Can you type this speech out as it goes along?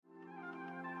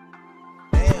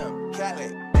trap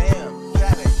it, damn,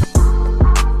 trap it.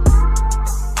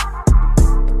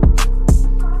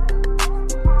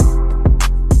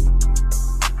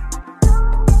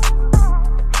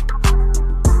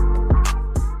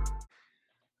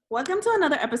 Welcome to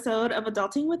another episode of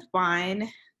Adulting with Wine.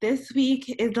 This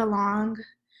week is the long,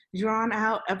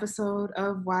 drawn-out episode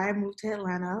of why I moved to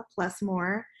Atlanta, plus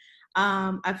more.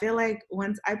 I feel like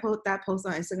once I put that post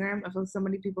on Instagram, I feel so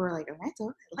many people are like,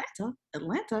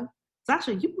 Atlanta.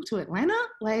 Sasha, you moved to Atlanta?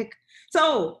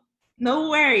 So no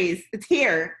worries. It's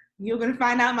here. You're going to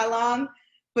find out my long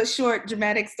but short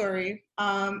dramatic story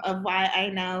of why I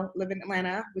now live in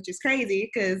Atlanta, which is crazy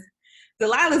because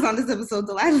Delilah's on this episode.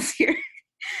 Delilah's here.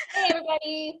 Hey,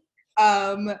 everybody.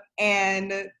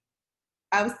 And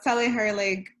I was telling her,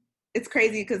 it's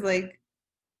crazy because,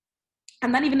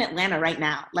 I'm not even in Atlanta right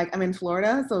now. I'm in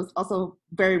Florida, so it's also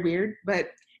very weird.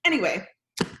 But anyway,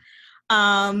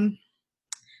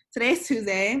 today's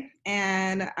Tuesday,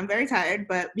 and I'm very tired,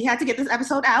 but we had to get this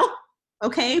episode out,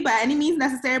 okay, by any means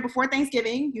necessary before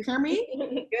Thanksgiving. You hear me?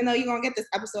 Even though you're going to get this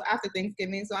episode after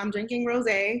Thanksgiving. So I'm drinking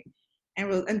rosé.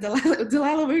 And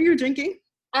Delilah, what are you drinking?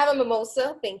 I have a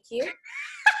mimosa, thank you.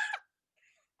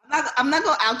 I'm not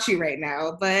gonna out you right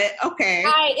now, but okay.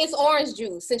 All right, it's orange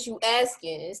juice, since you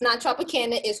asking. It's not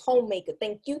Tropicana, it's homemaker,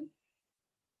 thank you.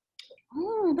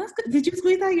 Oh, that's good. Did you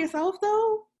squeeze that yourself,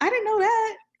 though? I didn't know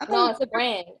that. No, it's a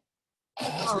brand.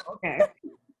 Oh, okay.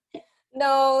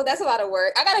 No, that's a lot of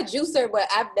work. I got a juicer, but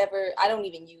I don't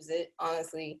even use it,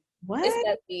 honestly. What?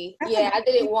 It's messy. That's I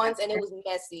did it once, and it was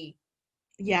messy.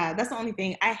 Yeah, that's the only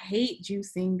thing. I hate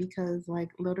juicing because,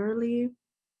 literally,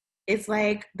 it's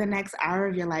the next hour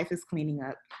of your life is cleaning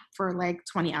up for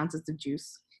 20 ounces of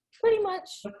juice. Pretty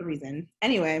much. That's the reason.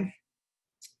 Anyway,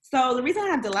 so the reason I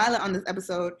have Delilah on this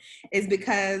episode is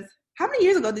because how many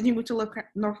years ago did you move to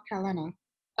North Carolina?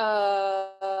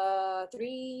 3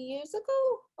 years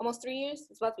ago? Almost 3 years?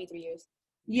 It's about to be 3 years.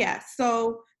 Yeah,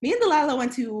 so me and Delilah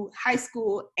went to high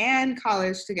school and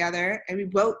college together, and we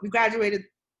graduated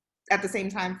at the same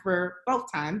time for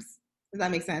both times. Does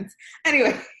that make sense?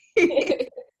 Anyway.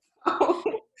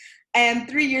 And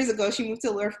 3 years ago, she moved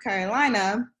to North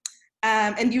Carolina,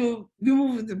 and you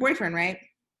moved with your boyfriend, right?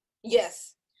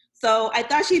 Yes. So I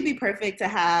thought she'd be perfect to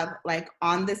have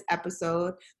on this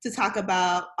episode to talk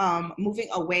about moving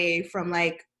away from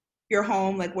your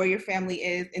home, where your family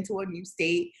is, into a new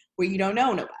state where you don't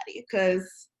know nobody,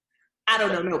 because I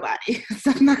don't know nobody,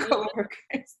 so I'm not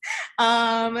coworkers.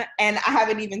 And I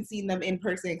haven't even seen them in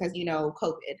person because,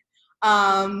 COVID.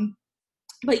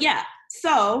 But yeah,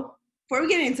 so before we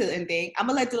get into anything, I'm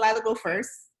going to let Delilah go first,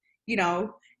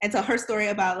 and tell her story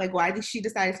about, why she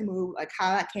decided to move,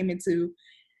 how that came into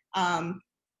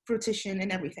fruition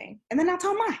and everything. And then I'll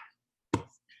tell mine.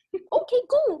 Okay,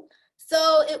 cool.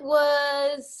 So it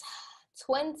was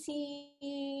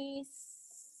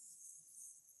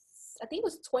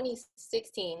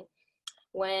 2016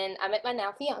 when I met my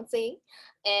now fiance,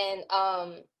 and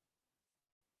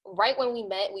right when we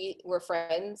met, we were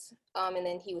friends, and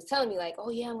then he was telling me oh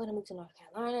yeah, I'm gonna move to North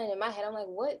Carolina, and in my head I'm like,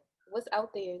 what's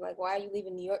out there, why are you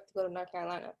leaving New York to go to North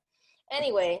Carolina?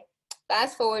 Anyway,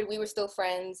 fast forward, we were still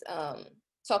friends,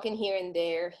 talking here and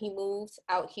there. He moved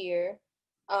out here,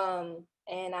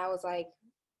 and I was like,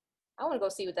 I want to go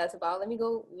see what that's about. Let me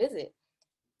go visit.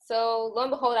 So lo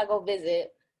and behold, I go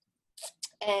visit,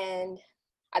 and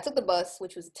I took the bus,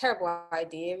 which was a terrible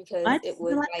idea because it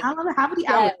was how many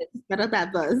hours set up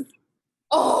that bus?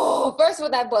 Oh, first of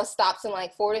all, that bus stops in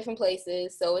 4 different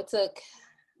places. So it took,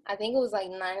 I think it was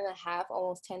 9.5,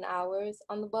 almost 10 hours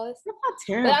on the bus. That's not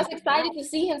terrible. But I was excited to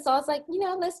see him, so I was like,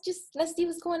 let's see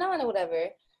what's going on or whatever.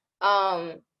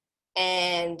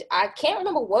 And I can't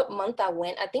remember what month I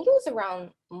went. I think it was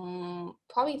around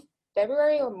probably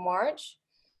February or March.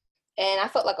 And I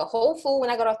felt like a whole fool when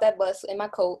I got off that bus in my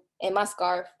coat and my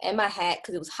scarf and my hat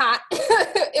because it was hot.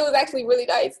 It was actually really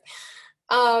nice.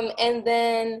 And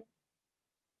then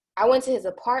I went to his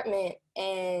apartment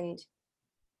and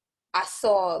I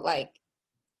saw the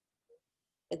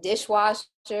dishwasher,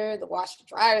 the washer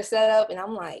dryer set up, and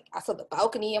I'm like, I saw the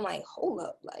balcony. I'm like, hold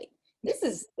up, this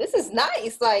is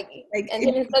nice. And him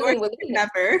and his cousin were living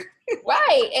never.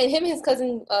 Right. And him and his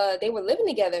cousin, they were living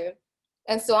together.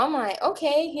 And so I'm like,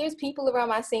 okay, here's people around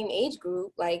my same age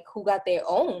group, who got their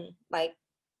own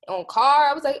car.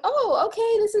 I was like, oh,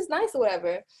 okay, this is nice or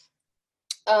whatever.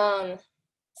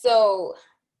 So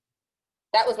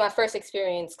that was my first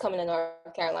experience coming to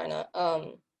North Carolina.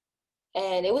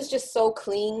 And it was just so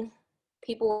clean.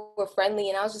 People were friendly,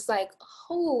 and I was just like,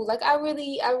 oh, I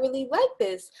really like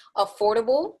this.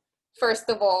 Affordable, first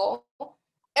of all.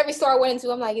 Every store I went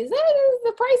into, I'm like, is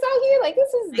the price out here?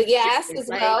 This is the gas as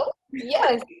well.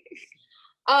 Yes.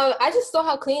 I just saw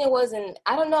how clean it was, and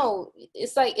I don't know.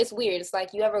 It's like, it's weird. It's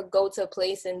like you ever go to a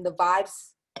place and the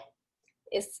vibes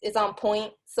is on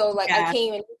point. So like I Yeah.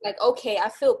 came and like, okay, I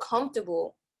feel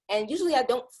comfortable, and usually I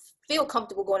don't feel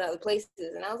comfortable going to other places.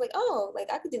 And I was like, oh,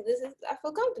 like I could do this. I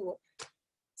feel comfortable.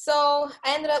 So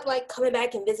I ended up like coming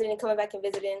back and visiting.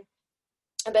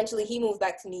 Eventually, he moved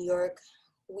back to New York.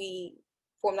 We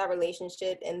formed our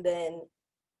relationship, and then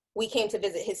we came to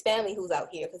visit his family, who's out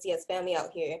here, because he has family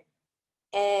out here.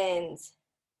 And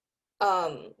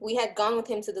we had gone with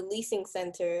him to the leasing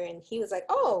center, and he was like,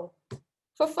 oh,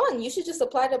 for fun, you should just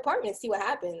apply to apartment and see what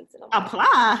happens. And I'm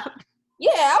Apply. like,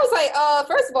 yeah, I was like,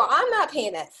 first of all, I'm not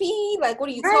paying that fee. Like, what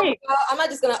are you talking about? I'm not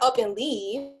just gonna up and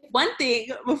leave. One thing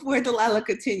before Delilah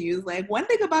continues, like one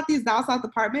thing about these down south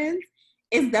apartments,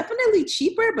 it's definitely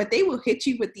cheaper, but they will hit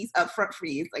you with these upfront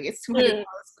fees. Like it's $200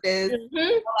 for this,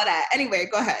 all that. Anyway,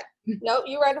 go ahead. Nope,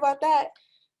 you're right about that.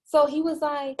 So he was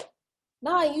like,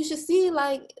 nah, you should see,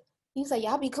 like, he was like,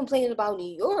 y'all be complaining about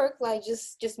New York, like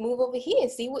just move over here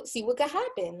and see what could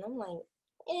happen. I'm like,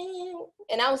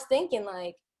 and I was thinking,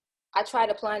 like, I tried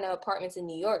applying to apartments in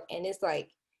New York, and it's like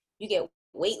you get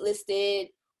waitlisted,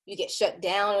 you get shut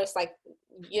down, or it's like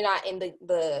you're not in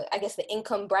the I guess the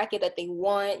income bracket that they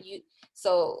want you.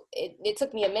 So it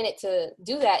took me a minute to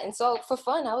do that. And so for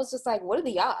fun, I was just like, what are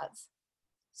the odds?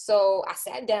 So I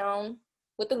sat down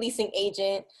with the leasing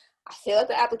agent, I filled out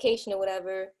the application or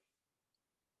whatever,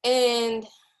 and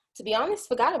to be honest,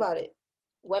 forgot about it.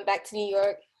 Went back to New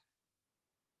York.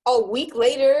 A week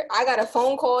later, I got a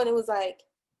phone call, and it was like,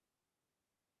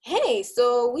 hey,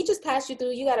 so we just passed you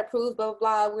through, you got approved, blah,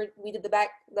 blah, blah. We did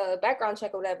the background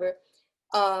check or whatever.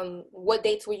 What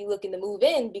dates were you looking to move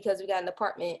in? Because we got an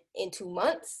apartment in 2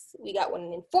 months. We got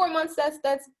one in 4 months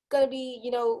that's gonna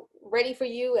be, ready for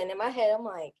you. And in my head, I'm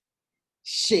like,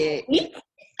 shit.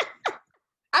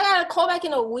 I got a call back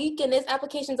in a week, and there's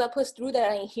applications I pushed through that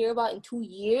I didn't hear about in 2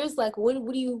 years. Like, what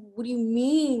do you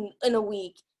mean in a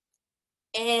week?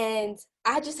 And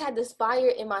I just had this fire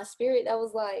in my spirit that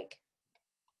was like,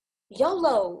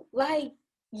 YOLO, like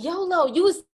YOLO. It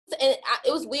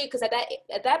was weird because at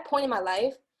that point in my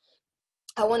life,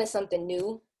 I wanted something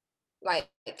new. Like,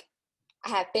 I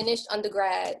had finished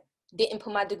undergrad, didn't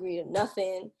put my degree to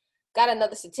nothing, got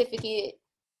another certificate,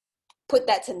 put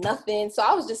that to nothing. So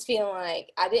I was just feeling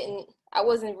like I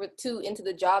wasn't too into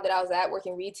the job that I was at,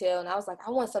 working retail, and I was like,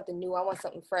 I want something new, I want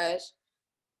something fresh.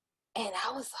 And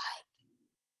I was like,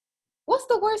 what's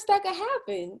the worst that could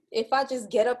happen if I just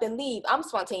get up and leave? I'm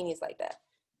spontaneous like that.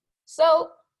 So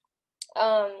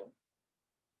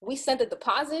we sent the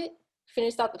deposit,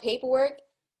 finished out the paperwork,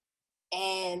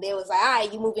 and they was like, all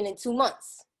right, you moving in 2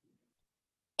 months.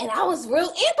 And I was real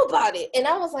amp about it. And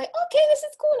I was like, okay, this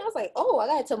is cool. And I was like, oh, I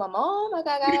gotta tell my mom, I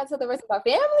gotta tell the rest of my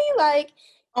family. Like,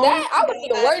 that, I wasn't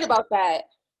even worried about that.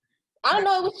 I don't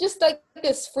know, it was just like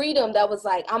this freedom that was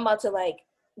like, I'm about to like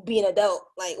be an adult.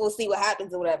 Like, we'll see what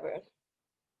happens or whatever.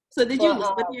 So did you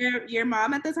live with your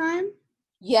mom at the time?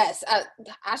 Yes,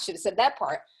 I should have said that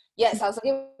part. Yes, I was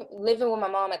living with my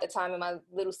mom at the time and my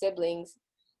little siblings.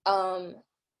 And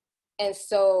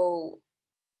so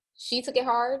she took it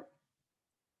hard,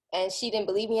 and she didn't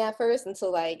believe me at first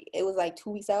until like it was like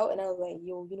 2 weeks out, and I was like,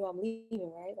 yo, I'm leaving,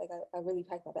 right? Like I really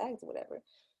packed my bags or whatever.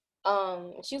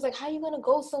 She was like, how are you gonna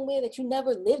go somewhere that you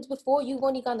never lived before? You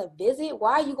only gonna visit?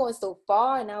 Why are you going so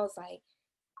far? And I was like,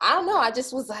 I don't know. I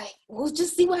just was like, we'll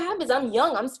just see what happens. I'm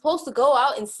young. I'm supposed to go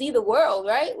out and see the world,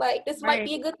 right? Like, this might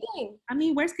be a good thing. I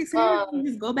mean, worst case scenario, you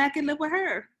just go back and live with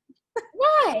her.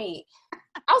 Right.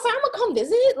 I was like, I'm gonna come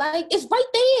visit. Like, it's right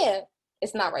there.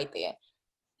 It's not right there.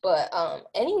 But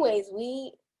anyways,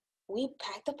 we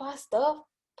packed up our stuff,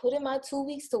 put in my 2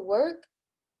 weeks to work,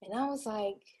 and I was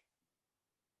like,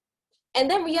 and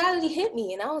then reality hit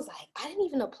me, and I was like, I didn't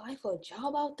even apply for a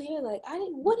job out there. Like,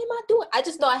 what am I doing? I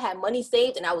just know I had money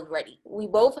saved and I was ready. We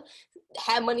both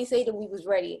had money saved and we was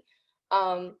ready.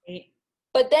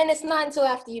 But then it's not until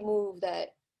after you move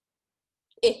that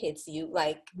it hits you.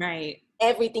 Like, right.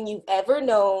 Everything you've ever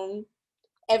known,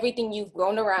 everything you've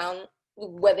grown around,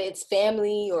 whether it's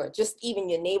family or just even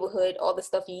your neighborhood, all the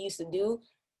stuff you used to do,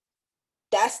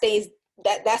 that's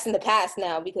in the past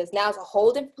now, because now it's a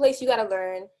whole different place you gotta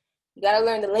learn. You got to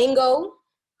learn the lingo.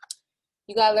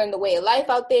 You got to learn the way of life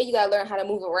out there. You got to learn how to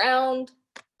move around.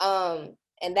 And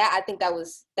that, I think that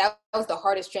was the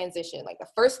hardest transition. Like, the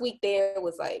first week there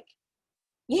was like,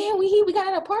 yeah, we got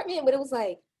an apartment, but it was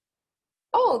like,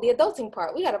 oh, the adulting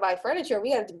part. We got to buy furniture.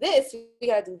 We got to do this. We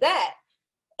got to do that.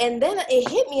 And then it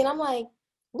hit me, and I'm like,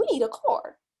 we need a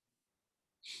car.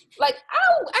 Like,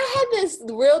 I had this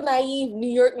real naive New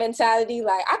York mentality.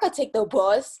 Like, I could take the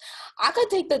bus. I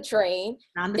could take the train.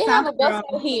 They have a bus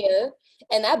out here.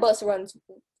 And that bus runs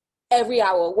every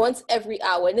hour, once every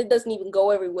hour, and it doesn't even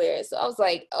go everywhere. So I was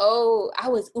like, oh, I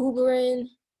was Ubering,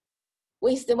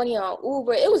 wasting money on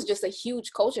Uber. It was just a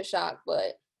huge culture shock,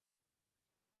 but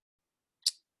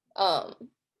lo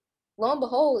and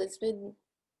behold, it's been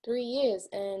 3 years,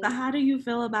 and So how do you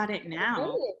feel about it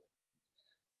now?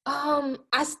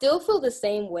 I still feel the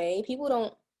same way.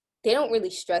 They don't really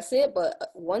stress it,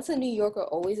 but once a New Yorker,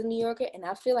 always a New Yorker. And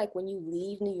I feel like when you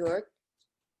leave New York,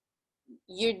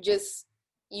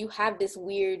 you have this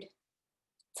weird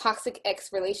toxic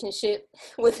ex relationship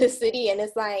with the city, and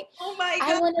it's like, Oh my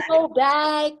I God. want to go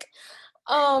back.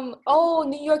 Oh,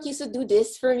 New York used to do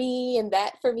this for me and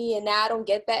that for me, and now I don't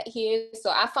get that here. So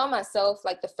I found myself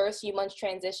like the first few months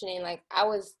transitioning, like I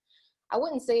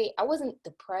wouldn't say I wasn't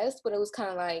depressed, but it was kind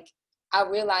of like I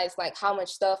realized like how much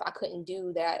stuff I couldn't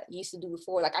do that I used to do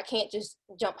before. Like I can't just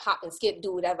jump, hop, and skip,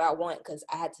 do whatever I want, because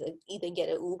I had to either get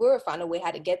an Uber or find a way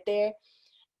how to get there.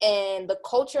 And the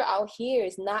culture out here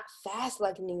is not fast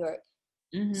like in New York.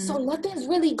 Mm-hmm. So nothing's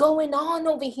really going on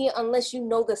over here unless you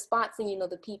know the spots and you know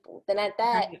the people. Then at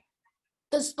that, Right.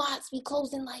 the spots be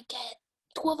closing like at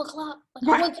 12 o'clock. Like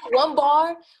Right. I went to one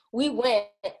bar, we went,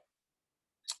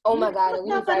 oh my God, and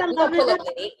we was like, we're going to pull up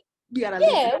late. You gotta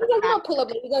leave. Yeah, we're gonna pull up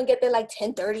late. We're going to get there like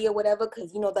 10:30 or whatever,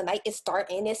 because, you know, the night is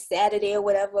starting, it's Saturday or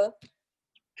whatever.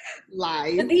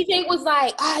 Lies. The DJ was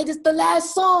like, all right, this is the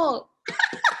last song.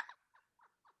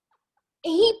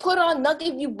 And he put on Nugget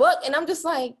If You Buck, and I'm just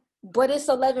like, but it's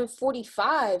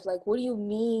 11:45. Like, what do you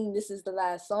mean this is the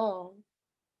last song?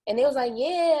 And they was like,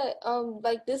 yeah,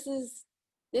 like this is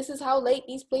how late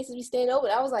these places be staying open.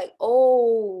 I was like,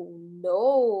 oh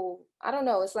no. I don't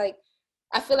know. It's like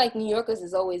I feel like New Yorkers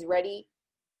is always ready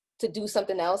to do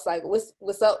something else. Like,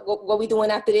 what's up? What we doing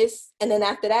after this? And then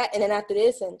after that, and then after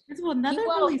this. And well, nothing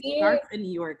people out really here, starts in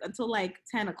New York until like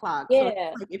 10 o'clock. So yeah.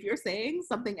 it's like if you're saying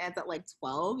something ends at like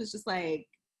 12, it's just like,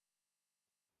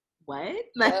 what?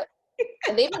 Like, Yep.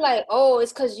 And they be like, oh,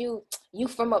 it's because you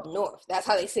from up north. That's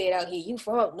how they say it out here. You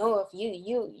from up north.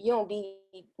 You don't be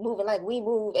moving like we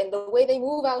move. And the way they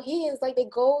move out here is like they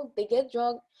get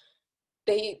drunk.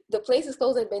 The place is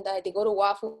closed at midnight. They go to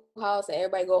Waffle House and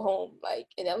everybody go home. Like,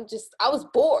 and I was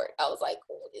bored. I was like,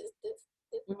 oh, this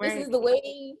right. is the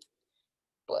way.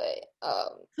 But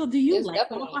so do you it's like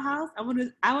definitely Waffle House? I want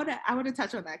to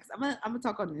touch on that because I'm gonna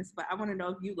talk on this, but I want to know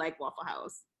if you like Waffle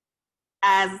House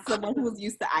as someone who was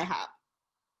used to IHOP.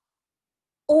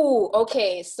 Oh,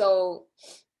 okay. So,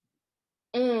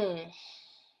 I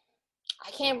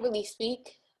can't really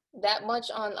speak that much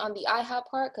on the IHOP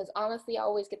part, because honestly, I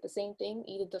always get the same thing,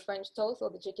 either the French toast or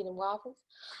the chicken and waffles.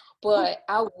 But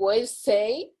I would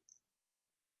say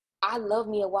I love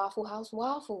me a Waffle House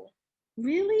waffle.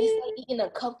 Really? It's like eating a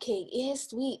cupcake. It's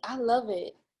sweet. I love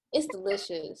it. It's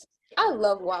delicious. I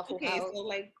love Waffle Okay, House. so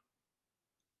like,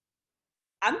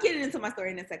 I'm getting into my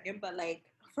story in a second, but like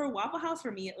for Waffle House,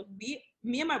 for me,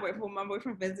 me and my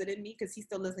boyfriend visited me because he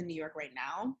still lives in New York right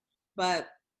now. But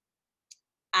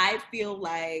I feel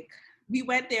like we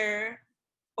went there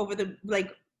over the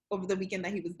weekend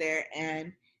that he was there,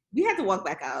 and we had to walk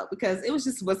back out because it was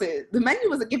just the menu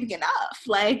wasn't giving enough.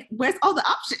 Like, where's all the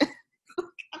options?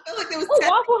 I feel like there was what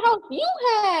Waffle House you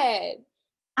had?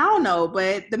 I don't know,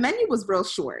 but the menu was real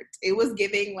short. It was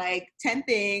giving like 10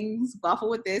 things, waffle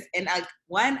with this, and I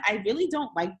really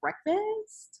don't like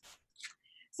breakfast.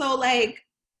 So like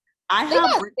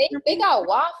They got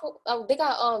waffle. They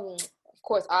got of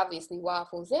course, obviously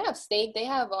waffles. They have steak. They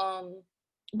have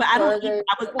but I don't eat.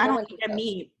 burgers. I don't eat that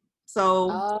meat.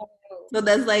 So so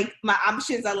there's like my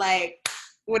options are like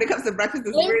when it comes to breakfast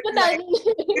is really like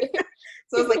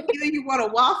so it's like either you want a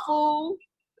waffle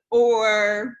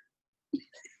or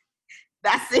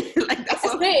that's it. Like that's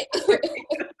it.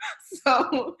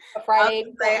 So Friday.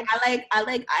 I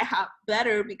like IHOP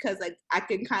better because like I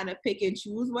can kind of pick and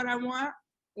choose what I want.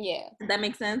 Yeah. Does that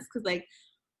make sense? Because like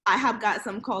IHOP got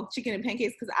some called chicken and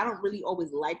pancakes because I don't really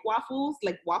always like waffles.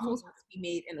 Like waffles have to be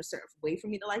made in a certain way for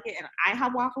me to like it, and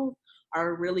IHOP waffles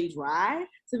are really dry.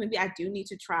 So maybe I do need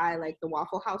to try like the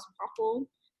Waffle House waffle.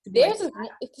 To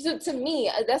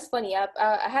me, that's funny. I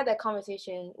had that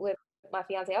conversation with my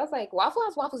fiance. I was like, Waffle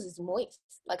House waffles is moist.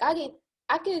 Like I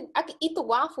could eat the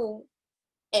waffle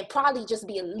and probably just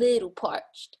be a little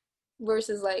parched.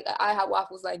 Versus like IHOP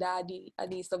waffles, like nah, I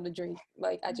need something to drink.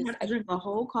 Like I drink a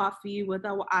whole coffee with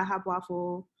a IHOP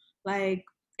waffle. Like,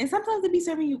 and sometimes they be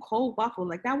serving you cold waffle.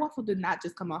 Like that waffle did not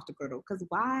just come off the griddle. Because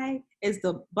why is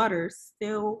the butter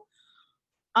still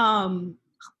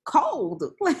cold?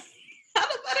 Like how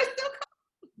the butter still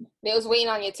cold? They was waiting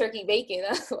on your turkey bacon.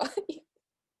 That's why.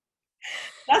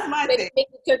 That's my thing. Make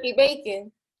the turkey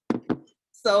bacon.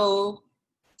 So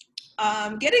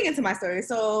Getting into my story.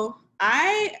 So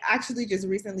I actually just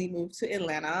recently moved to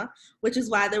Atlanta, which is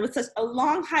why there was such a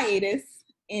long hiatus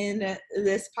in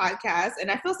this podcast. And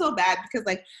I feel so bad because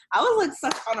like I was like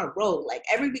such on a roll. Like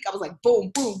every week I was like boom,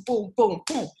 boom, boom, boom,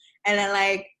 boom. And then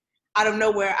like out of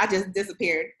nowhere I just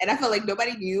disappeared. And I felt like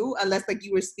nobody knew unless like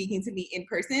you were speaking to me in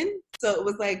person. So it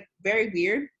was like very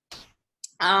weird.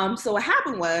 So what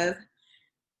happened was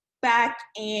back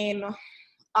in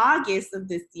August of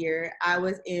this year, I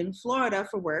was in Florida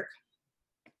for work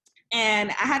and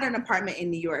I had an apartment in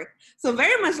New York. So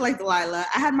very much like Delilah,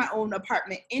 I had my own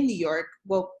apartment in New York.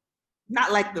 Well,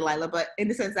 not like Delilah, but in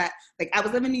the sense that like I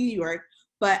was living in New York,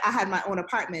 but I had my own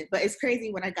apartment. But it's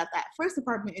crazy, when I got that first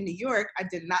apartment in New York, I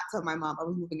did not tell my mom I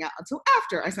was moving out until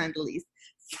after I signed the lease.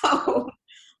 So,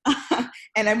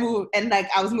 and I moved, and like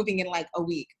I was moving in like a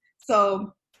week.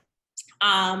 So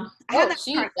I had that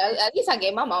shoot. At least I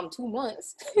gave my mom 2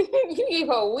 months. You gave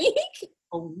her a week?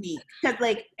 a week. Because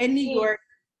like in New York,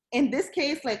 in this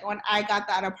case, like when I got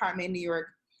that apartment in New York,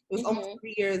 it was almost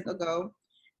 3 years ago,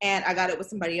 and I got it with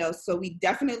somebody else. So we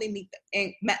definitely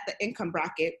met the income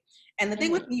bracket. And the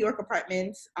thing with New York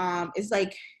apartments is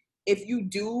like, if you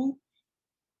do,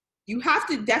 you have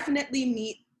to definitely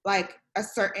meet like a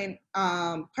certain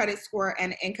credit score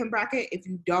and income bracket. If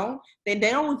you don't, then they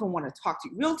don't even want to talk to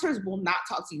you. Realtors will not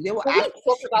talk to you. They will Can ask we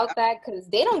talk about that? Because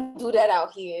they don't do that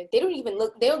out here. They don't even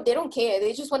look. They don't care.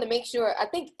 They just want to make sure. I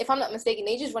think, if I'm not mistaken,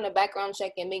 they just run a background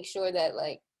check and make sure that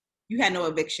like you had no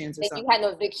evictions or something. You had no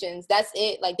evictions. That's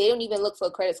it. Like they don't even look for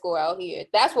a credit score out here.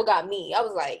 That's what got me. I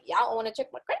was like, y'all don't want to check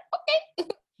my credit? Okay.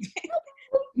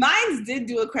 Mine did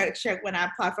do a credit check when I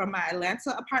applied for my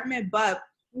Atlanta apartment, but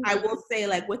I will say,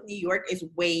 like, with New York, it's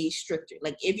way stricter.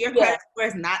 Like, if your credit score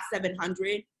is not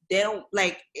 700, they don't,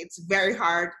 like, it's very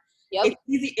hard. Yep. It's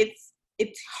easy.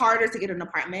 It's harder to get an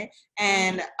apartment.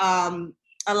 And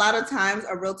a lot of times,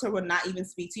 a realtor will not even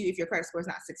speak to you if your credit score is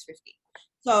not 650.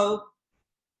 So,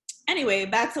 anyway,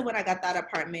 back to when I got that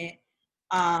apartment.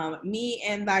 Me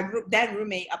and that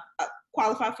roommate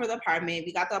qualified for the apartment.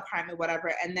 We got the apartment,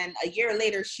 whatever. And then a year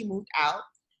later, she moved out.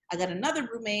 I got another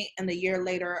roommate, and a year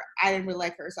later, I didn't really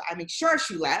like her, so I made sure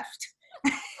she left.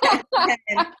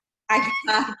 And I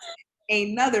got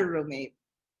another roommate.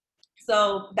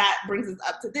 So that brings us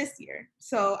up to this year.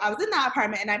 So I was in that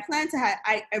apartment, and I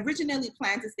originally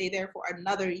planned to stay there for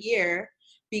another year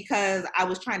because I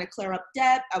was trying to clear up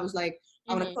debt. I was like,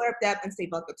 I'm going to clear up debt and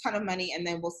save up a ton of money, and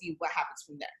then we'll see what happens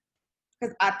from there.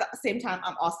 Because at the same time,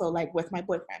 I'm also like with my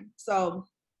boyfriend. So,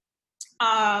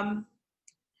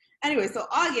 anyway, so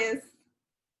August,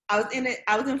 I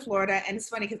was in Florida, and it's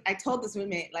funny because I told this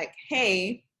roommate, like,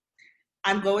 hey,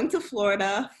 I'm going to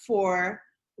Florida for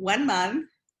 1 month,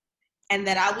 and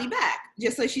then I'll be back.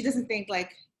 Just so she doesn't think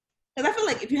like, because I feel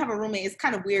like if you have a roommate, it's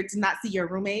kind of weird to not see your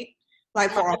roommate like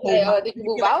for a whole month. Did you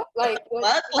move out? Like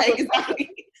what? Like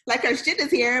exactly. Like her shit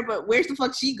is here, but where's the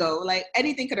fuck she go? Like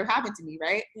anything could have happened to me,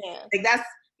 right? Yeah. Like that's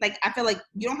like I feel like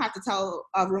you don't have to tell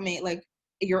a roommate like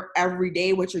your every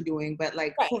day what you're doing, but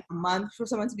like for a month, for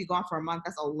someone to be gone for a month,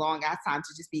 that's a long ass time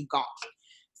to just be gone.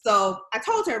 So I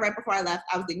told her right before I left,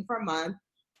 I was leaving for a month.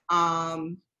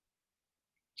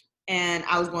 And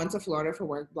I was going to Florida for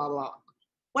work, blah, blah,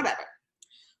 whatever.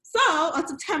 So on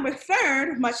September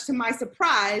 3rd, much to my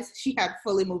surprise, she had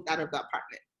fully moved out of the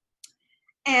apartment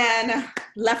and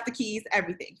left the keys,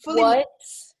 everything. Fully moved.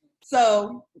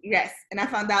 So yes, and I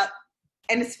found out,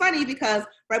 and it's funny because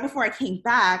right before I came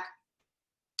back,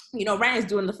 you know, rent is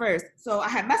due on the 1st. So I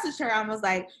had messaged her and was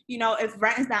like, you know, if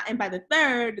rent is not in by the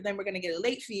 3rd, then we're going to get a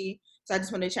late fee. So I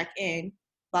just want to check in,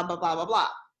 blah, blah, blah, blah, blah.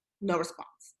 No response.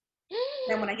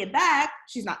 Then when I get back,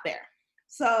 she's not there.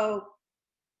 So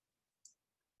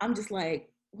I'm just like,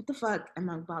 what the fuck am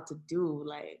I about to do?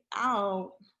 Like, I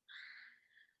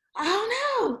don't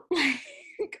know.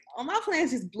 Like, all my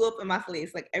plans just blew up in my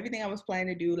face. Like, everything I was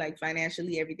planning to do, like,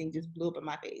 financially, everything just blew up in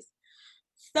my face.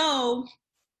 So,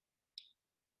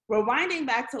 rewinding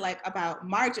back to, like, about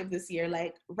March of this year,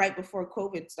 like, right before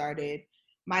COVID started,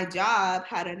 my job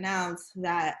had announced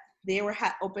that they were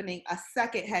opening a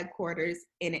second headquarters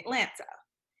in Atlanta.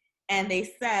 And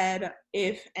they said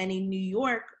if any New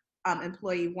York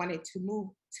employee wanted to move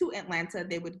to Atlanta,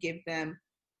 they would give them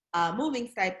a moving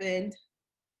stipend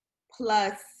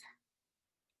plus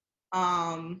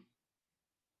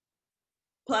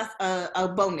a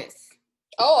bonus.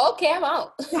 Oh, okay, I'm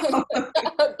out.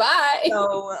 Bye.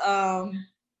 So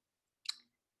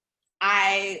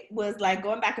I was like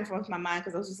going back and forth in my mind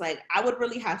because I was just like, I would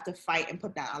really have to fight and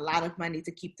put down a lot of money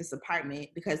to keep this apartment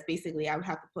because basically I would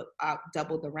have to put out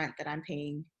double the rent that I'm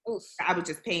paying. Oof. I was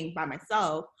just paying by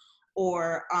myself,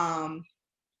 or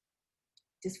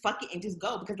just fuck it and just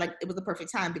go, because like it was the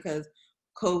perfect time because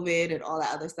COVID and all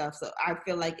that other stuff. So I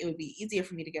feel like it would be easier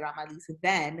for me to get out my lease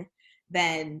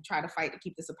than try to fight to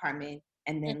keep this apartment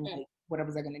and then like what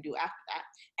was I gonna do after that.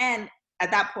 And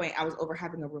at that point I was over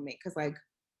having a roommate, because like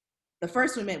the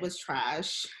first roommate was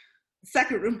trash, the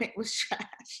second roommate was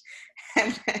trash,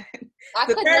 and then I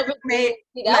the could third never roommate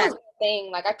see, that was the thing.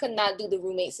 Like I could not do the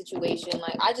roommate situation.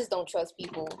 Like I just don't trust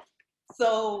people.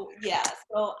 So yeah,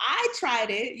 so I tried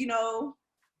it, you know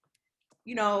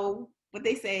what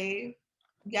they say,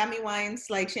 you got me once,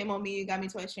 like shame on me, you got me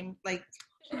twice, shame, like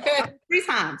 3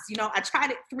 times, I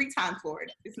tried it 3 times,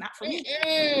 Lord, it's not for me.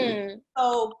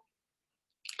 So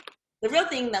the real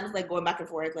thing that was like going back and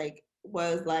forth, like,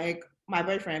 was like my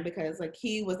boyfriend, because like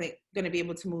he wasn't going to be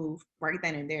able to move right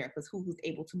then and there, because who was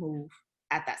able to move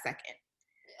at that second.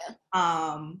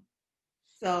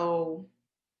 So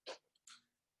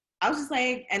I was just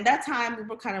like, and that time we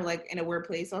were kind of like in a weird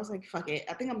place. So I was like, fuck it.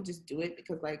 I think I'm gonna just do it,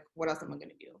 because like, what else am I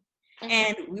gonna do?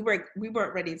 And we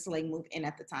weren't ready to like move in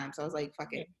at the time. So I was like, fuck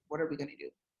it. What are we gonna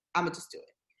do? I'm gonna just do it.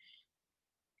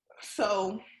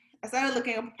 So I started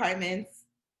looking up apartments.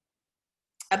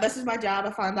 I messaged my job.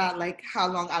 I found out like how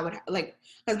long I would like,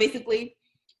 because basically,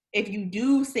 if you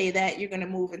do say that you're gonna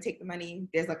move and take the money,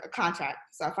 there's like a contract.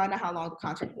 So I found out how long the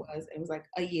contract was. It was like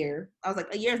a year. I was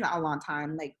like, a year is not a long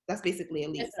time. Like that's basically a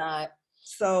lease. It's not.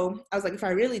 So I was like, if I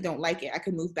really don't like it, I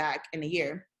could move back in a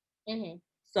year.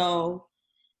 So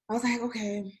I was like,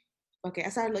 okay. I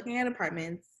started looking at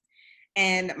apartments,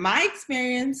 and my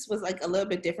experience was like a little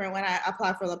bit different when I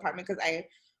applied for the apartment, because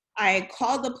I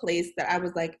called the place that I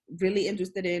was like really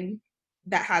interested in,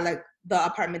 that had like the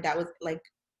apartment that was like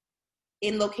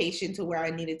in location to where I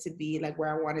needed to be, like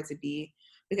where I wanted to be,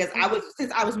 because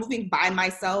since I was moving by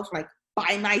myself, like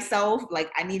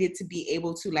I needed to be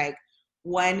able to like,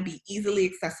 one, be easily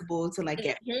accessible to like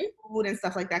get food and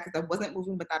stuff like that, because I wasn't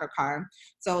moving without a car.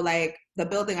 So like the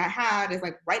building I had is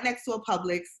like right next to a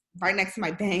Publix, right next to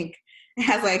my bank. It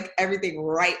has like everything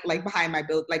right like behind my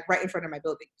build, like right in front of my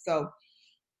building. So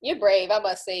you're brave. I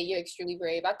must say you're extremely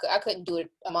brave. I couldn't do it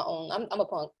on my own. I'm a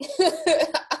punk.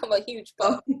 I'm a huge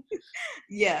punk.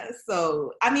 Yeah.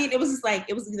 So I mean, it was just like,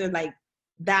 it was either like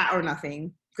that or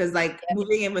nothing, because like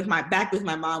moving in with my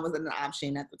mom wasn't an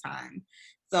option at the time.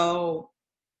 So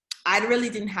I really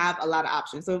didn't have a lot of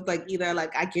options. So it's like either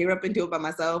like I gear up and do it by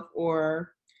myself,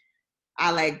 or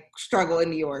I like struggle in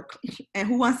New York. And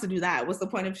who wants to do that? What's the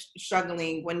point of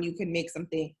struggling when you can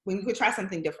when you could try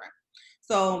something different?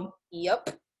 So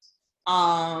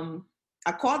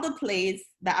I called the place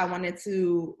that I wanted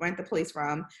to rent the place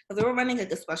from, because they were running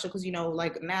like a special, because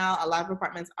like now a lot of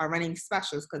apartments are running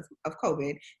specials because of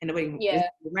COVID and nobody is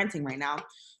renting right now.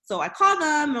 So I called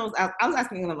them, and I was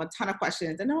asking them a ton of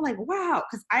questions, and they were like, wow,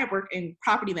 because I work in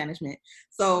property management.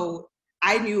 So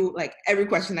I knew like every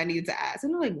question I needed to ask.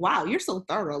 And they're like, wow, you're so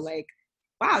thorough. Like,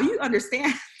 wow, you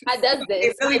understand. I does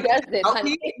this. Really I does this,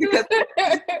 honey.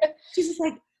 She's just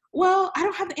like, well, I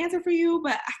don't have the answer for you,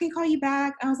 but I can call you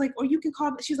back. I was like, or you can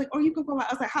call. She's like, or you can call back.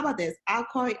 I was like, how about this? I'll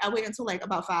call you. I'll wait until like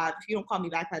about 5. If you don't call me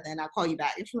back by then, I'll call you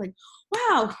back. And she's like,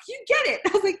 wow, you get it. I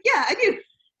was like, yeah, I do.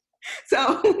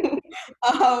 So,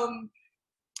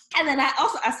 and then I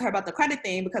also asked her about the credit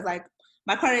thing, because like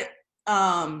my credit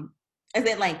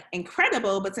isn't like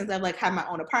incredible, but since I've like had my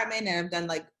own apartment and I've done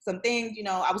like some things,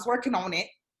 I was working on it,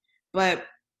 but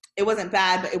it wasn't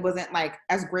bad, but it wasn't like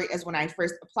as great as when I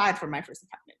first applied for my first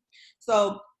apartment.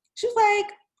 So she was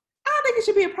like, I don't think it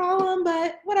should be a problem,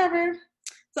 but whatever.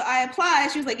 So I applied.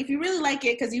 She was like, if you really like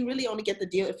it, because you really only get the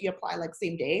deal if you apply like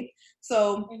same day.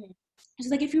 So she's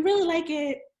like, if you really like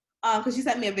it, because she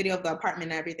sent me a video of the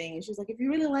apartment and everything. And she was like, if you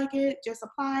really like it, just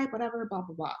apply, whatever, blah,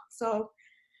 blah, blah. So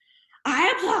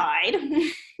I applied.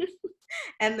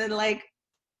 And then like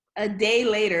a day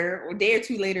or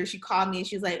 2 later, she called me and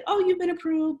she was like, oh, you've been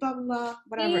approved, blah, blah, blah,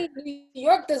 whatever. New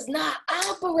York does not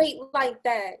operate like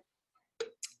that.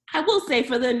 I will say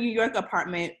for the New York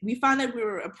apartment, we found that we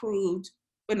were approved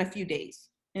in a few days.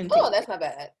 That's not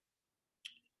bad.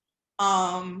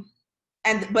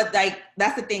 But like,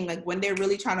 that's the thing, like when they're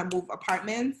really trying to move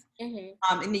apartments, in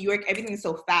New York, everything is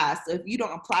so fast. So if you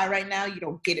don't apply right now, you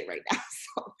don't get it right now.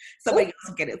 So somebody else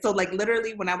will get it. So like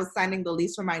literally when I was signing the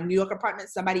lease for my New York apartment,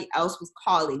 somebody else was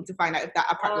calling to find out if that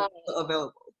apartment was still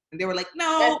available. And they were like,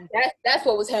 no. That's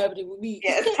what was happening with me.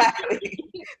 Yeah, exactly.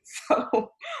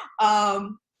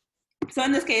 So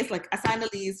in this case, like I signed the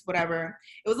lease, whatever.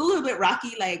 It was a little bit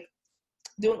rocky, like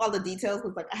doing all the details,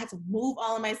 because like I had to move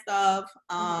all of my stuff,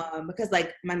 because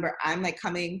like remember, I'm like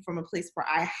coming from a place where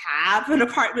I have an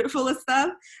apartment full of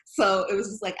stuff, so it was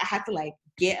just like I had to like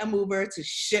get a mover to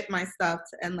ship my stuff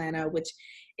to Atlanta, which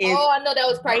is I know that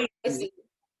was pricey.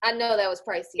 I know that was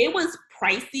pricey. It was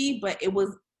pricey, but it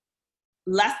was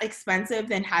less expensive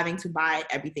than having to buy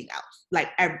everything else. Like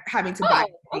having to buy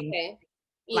everything. Okay.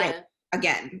 Like, Yeah.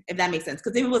 again, if that makes sense.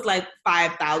 Because if it was like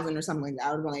 5,000 or something like that,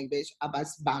 I would have been like, bitch, I'm about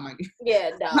to buy my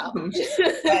Yeah, no.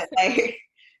 But like,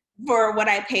 for what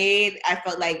I paid, I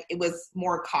felt like it was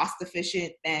more cost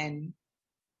efficient than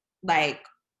like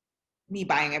me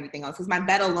buying everything else. Because my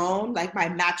bed alone, like my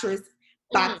mattress,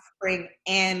 box spring,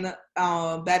 and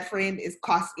bed frame is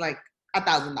cost like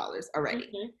 $1,000 already.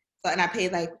 Mm-hmm. So, and I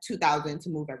paid like $2,000 to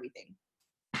move everything.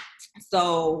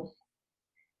 So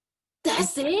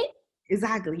that's it?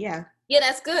 Exactly, yeah. Yeah,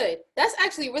 that's good. That's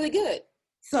actually really good.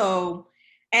 So,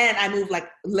 and I moved like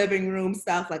living room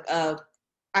stuff, like a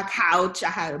couch. I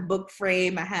had a book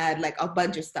frame. I had like a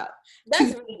bunch of stuff.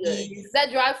 That's really good.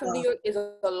 That drive from New York is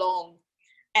a long.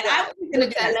 And drive. I was gonna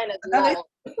do that.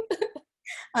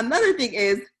 Another thing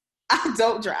is, I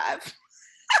don't drive.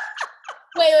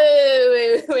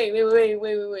 Wait.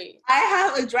 I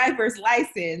have a driver's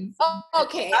license. Oh,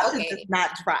 okay. Does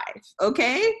not drive.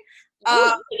 Okay.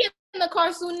 You get in the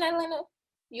car soon in Atlanta.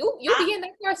 You'll be in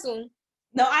that car soon.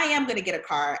 No, I am gonna get a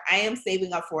car. I am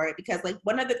saving up for it because like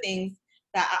one of the things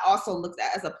that I also looked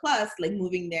at as a plus, like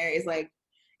moving there, is like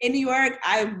in New York,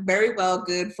 I'm very well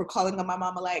good for calling on my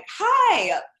mama like,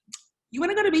 "Hi, you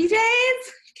want to go to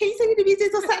BJ's? Can you take me to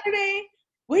BJ's on Saturday?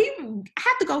 I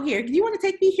have to go here. Do you want to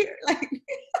take me here?" Like, you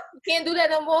can't do that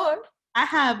no more. I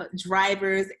have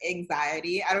driver's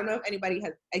anxiety. I don't know if anybody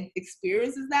has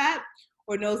experiences that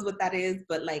or knows what that is,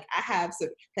 but like I have, so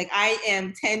like I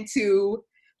am tend to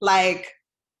like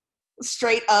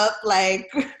straight up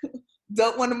like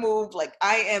don't want to move. Like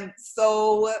I am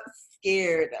so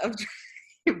scared of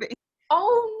driving.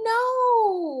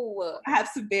 Oh no! I have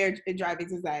severe driving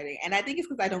anxiety, and I think it's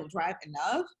because I don't drive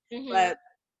enough. But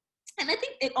and I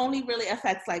think it only really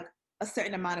affects like a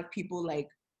certain amount of people, like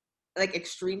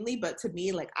extremely. But to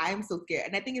me, like I'm so scared,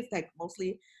 and I think it's like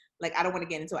mostly like I don't want to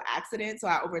get into an accident, so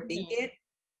I overthink it.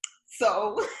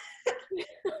 So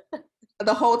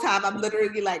the whole time I'm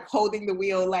literally like holding the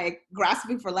wheel, like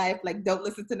grasping for life, like don't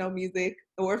listen to no music.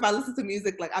 Or if I listen to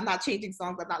music, like I'm not changing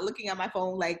songs. I'm not looking at my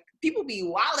phone. Like people be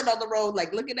wilding on the road,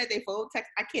 like looking at their phone text.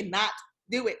 I cannot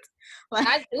do it. Like,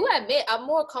 I do admit I'm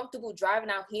more comfortable driving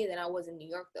out here than I was in New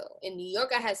York though. In New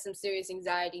York, I had some serious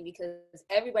anxiety because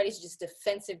everybody's just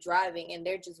defensive driving and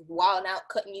they're just wilding out,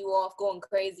 cutting you off, going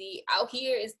crazy. Out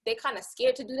here, they're kind of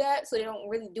scared to do that, so they don't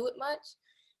really do it much.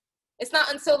 It's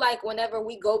not until like whenever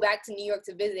we go back to New York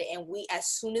to visit and as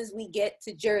soon as we get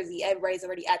to Jersey, everybody's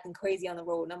already acting crazy on the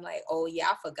road. And I'm like, oh yeah,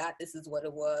 I forgot this is what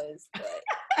it was.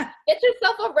 But get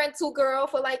yourself a rental, girl,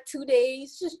 for like 2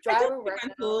 days. Just drive around.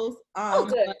 Rentals.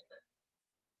 Good.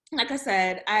 Like I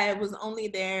said, I was only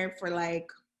there for like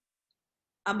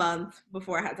a month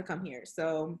before I had to come here.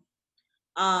 So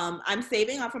I'm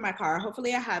saving up for my car.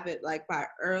 Hopefully I have it like by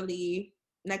early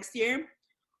next year.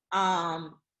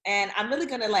 And I'm really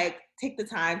gonna like take the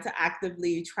time to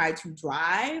actively try to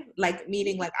drive, like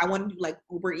meaning like I want to do like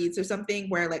Uber Eats or something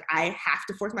where like I have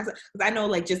to force myself, because I know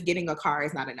like just getting a car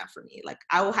is not enough for me. Like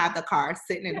I will have the car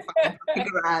sitting in the fucking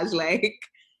garage, like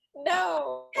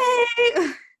no.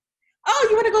 Hey, oh,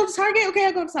 you want to go to Target? Okay,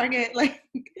 I'll go to Target. Like,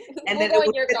 and then it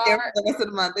will sit there for the rest of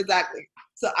the month. Exactly.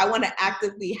 So I want to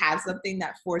actively have something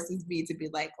that forces me to be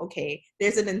like, okay,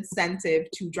 there's an incentive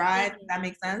to drive. Does that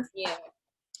make sense? Yeah.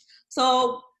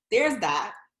 So there's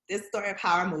that. This story of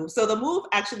how I moved. So the move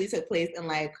actually took place in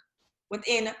like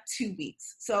within 2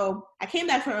 weeks. So I came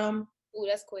back from. Ooh,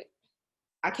 that's quick.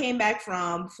 I came back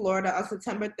from Florida on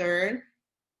September 3rd,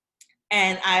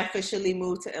 and I officially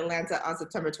moved to Atlanta on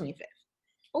September 25th.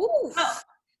 Ooh. Oh.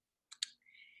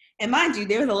 And mind you,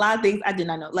 there was a lot of things I did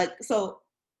not know. Like, so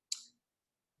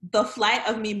the flight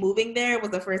of me moving there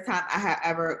was the first time I had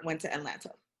ever went to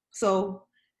Atlanta. So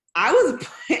I was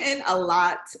putting a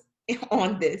lot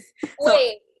on this. So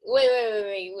wait.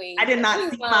 I did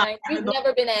not see You've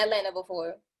never been to Atlanta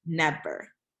before? Never.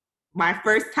 My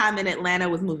first time in Atlanta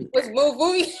was moving.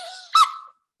 Movie?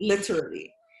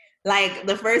 Literally. Like,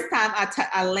 the first time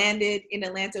I landed in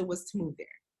Atlanta was to move there.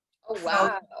 Oh,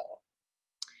 wow. So,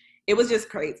 it was just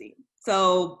crazy.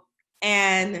 So,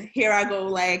 and here I go,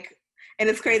 like, and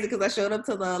it's crazy because I showed up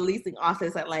to the leasing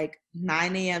office at like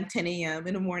 9 a.m., 10 a.m.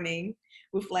 in the morning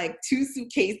with like 2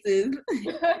 suitcases.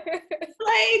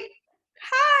 Like,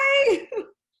 hi.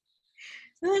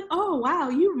 They're like, oh, wow,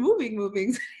 you're moving.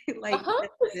 Like,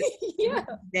 yeah.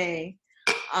 Day.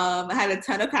 I had a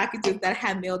ton of packages that I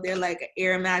had mailed there, like an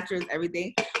air mattress,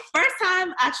 everything. First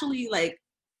time actually like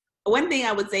one thing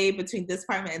I would say between this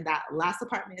apartment and that last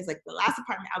apartment is like the last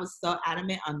apartment, I was so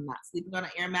adamant on not sleeping on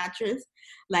an air mattress.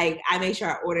 Like I made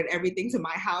sure I ordered everything to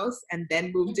my house and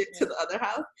then moved it to the other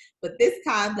house. But this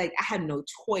time, like I had no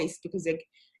choice because like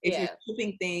if you're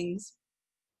shipping things,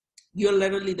 you're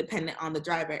literally dependent on the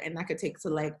driver, and that could take to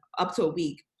like up to a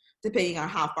week depending on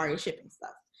how far you're shipping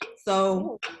stuff.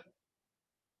 So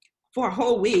for a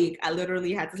whole week, I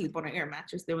literally had to sleep on an air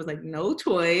mattress. There was like no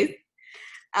choice.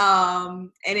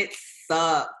 And it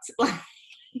sucked. Like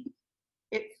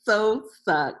it so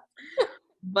sucked.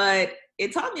 But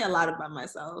it taught me a lot about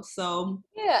myself. So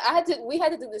yeah, we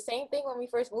had to do the same thing when we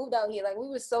first moved out here. Like we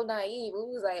were so naive. We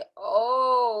was like,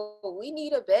 oh, we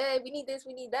need a bed, we need this,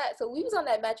 we need that. So we was on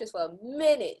that mattress for a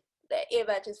minute, that air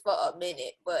mattress for a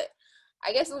minute. But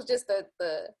I guess it was just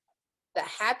the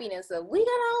happiness of we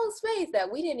got our own space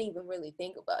that we didn't even really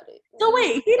think about it. So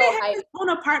wait, he didn't have his own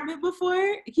apartment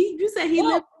before? You said he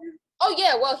lived. Oh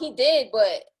yeah, well he did,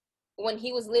 but when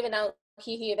he was living out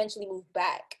here, he eventually moved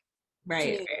back.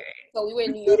 Right. So we were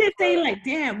in New York. He didn't say like,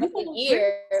 damn, we a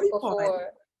year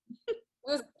before.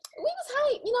 We was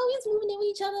hyped, you know, we was moving in with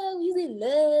each other, we was in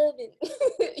love,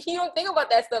 and you don't think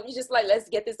about that stuff. You just like, let's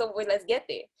get this over with, let's get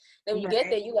there. Then when you get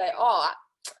there, you like, oh,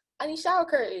 I need shower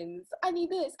curtains, I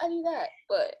need this, I need that.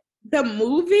 But the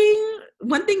moving,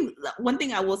 one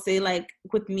thing I will say, like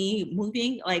with me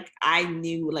moving, like I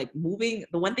knew like moving,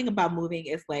 the one thing about moving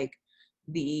is like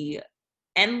the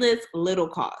endless little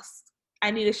costs. I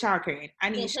need a shower curtain. I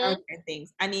need shower curtain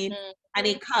things. I need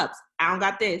cups. I don't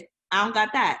got this. I don't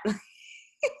got that.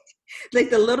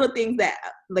 Like the little things that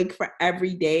like for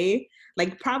every day,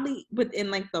 like probably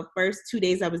within like the first 2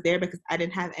 days I was there, because I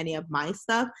didn't have any of my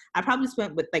stuff, I probably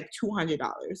spent with like $200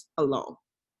 alone.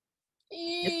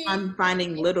 I'm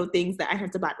finding little things that I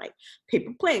had to buy, like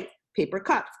paper plates, paper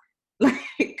cups,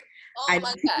 like oh my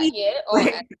god, yeah.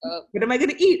 Like, what am I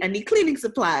gonna eat? I need cleaning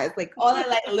supplies, like all that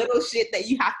like little shit that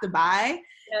you have to buy.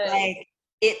 Like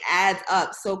it adds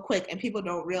up so quick, and people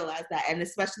don't realize that. And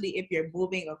especially if you're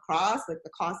moving across, like the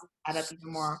costs add up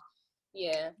even more.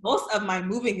 Yeah. Most of my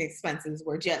moving expenses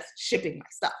were just shipping my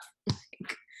stuff.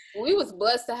 We was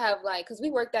blessed to have like, cause we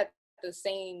worked at the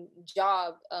same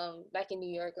job back in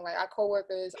New York, and like our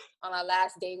coworkers on our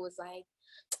last day was like,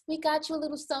 we got you a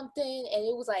little something, and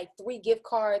it was like 3 gift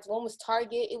cards. One was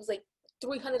Target. It was like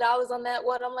 $300 on that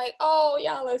one. I'm like, oh,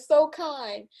 y'all are so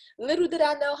kind. Little did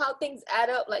I know how things add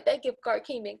up. Like that gift card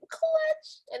came in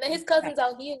clutch. And then his cousins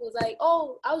out here was like,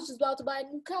 oh, I was just about to buy a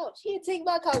new couch. Here, take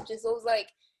my couches. So it was like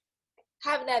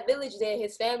having that village there,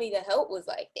 his family to help was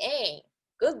like, dang,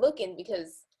 good looking,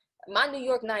 because my New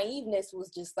York naiveness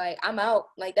was just like, I'm out.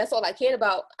 Like that's all I cared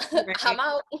about. I'm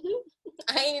out.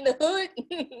 I ain't in the hood.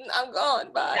 I'm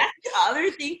gone. Bye. That's the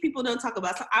other thing people don't talk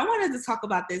about. So I wanted to talk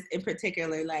about this in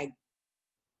particular. Like,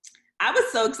 I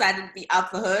was so excited to be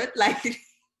out the hood. Like,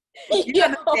 you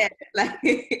understand.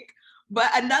 Like,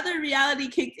 but another reality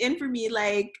kicked in for me.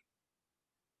 Like,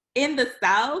 in the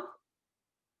South,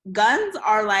 guns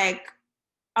are like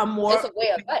a more it's a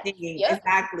way of life. Yep.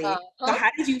 Exactly. So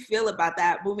how did you feel about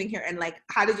that moving here, and like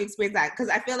how did you experience that? Because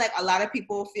I feel like a lot of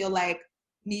people feel like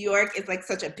New York is like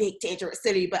such a big, dangerous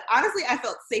city, but honestly, I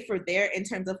felt safer there in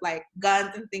terms of like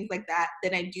guns and things like that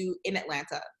than I do in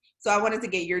Atlanta. So I wanted to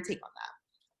get your take on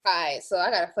that. All right, so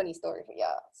I got a funny story for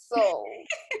y'all. So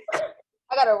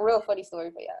I got a real funny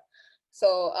story for y'all.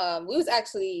 So we was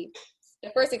actually, the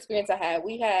first experience I had,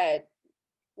 we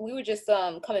were just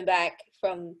coming back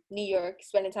from New York,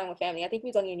 spending time with family. I think we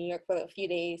was only in New York for a few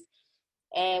days,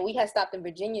 and we had stopped in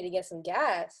Virginia to get some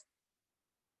gas.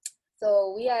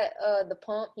 So we at the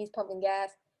pump, he's pumping gas.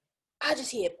 I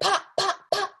just hear pop, pop,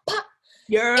 pop, pop.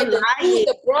 You're and lying.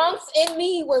 The Bronx in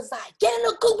me was like, get in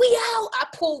the good, we out. I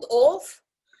pulled off.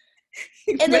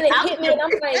 And then it hit me, and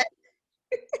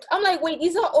I'm like, wait,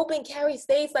 these are open carry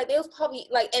states. Like, they was probably,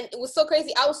 like, and it was so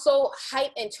crazy. I was so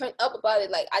hyped and turned up about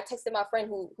it. Like, I texted my friend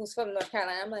who's from North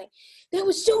Carolina. I'm like, they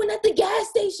was shooting at the gas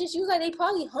station. She was like, they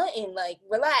probably hunting. Like,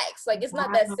 relax. Like, it's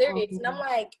not that serious. And I'm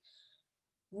like,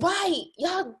 right,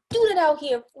 y'all do that out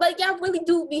here. Like, y'all really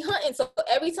do be hunting. So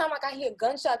every time like I hear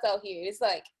gunshots out here, it's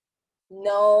like,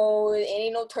 no, it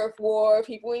ain't no turf war.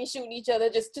 People ain't shooting each other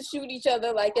just to shoot each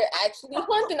other. Like, they're actually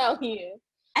hunting out here.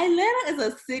 Atlanta is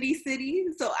a city,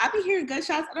 so I be hearing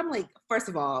gunshots, and I'm like, first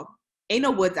of all, ain't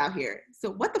no woods out here. So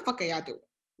what the fuck are y'all doing?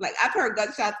 Like, I've heard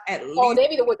gunshots at least. Oh, they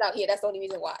be the woods out here. That's the only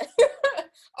reason why.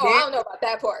 I don't know about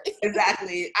that part.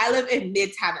 Exactly. I live in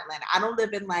Midtown Atlanta. I don't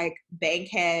live in like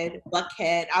Bankhead,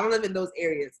 Buckhead. I don't live in those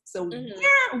areas. So what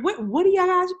are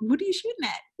you shooting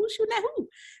at? Who's shooting at who?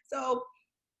 So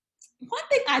one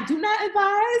thing I do not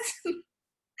advise,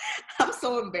 I'm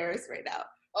so embarrassed right now.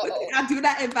 One thing Uh-oh. I do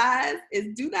not advise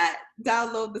is do not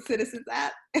download the Citizens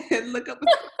app and look up.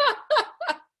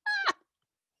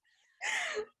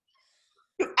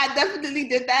 I definitely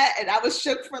did that, and I was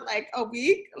shook for like a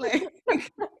week. Like,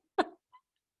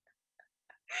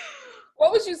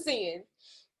 What was you seeing?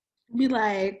 be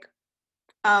like,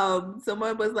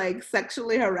 someone was like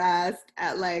sexually harassed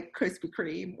at like Krispy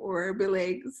Kreme, or be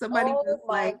like somebody Oh was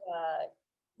my like God.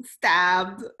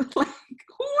 stabbed. Like,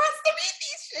 who wants to read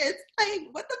these shits? Like,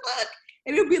 what the fuck?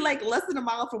 And it would be like less than a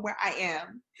mile from where I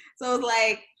am. So it's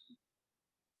like,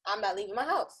 I'm not leaving my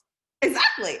house.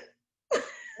 exactly.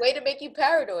 Way to make you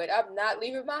paranoid. I'm not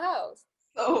leaving my house.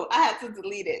 So I had to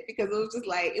delete it because it was just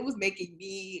like, it was making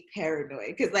me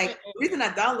paranoid. Because like, the reason I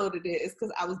downloaded it is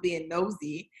because I was being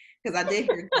nosy, because I did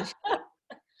hear gunshots.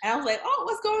 And I was like, oh,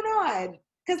 what's going on?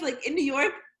 Because like in New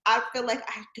York, I feel like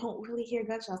I don't really hear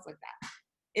gunshots like that.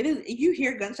 It is, if you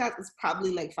hear gunshots, it's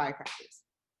probably like firecrackers.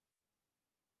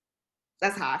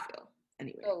 That's how I feel.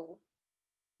 Anyway. Oh,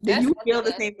 Did that's you funny, feel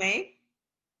the man. same way?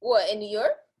 What, in New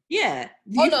York? Yeah.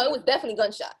 Oh no, it was definitely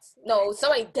gunshots. No,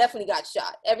 somebody definitely got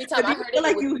shot. Every time But do I you heard feel it,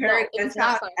 like you heard it was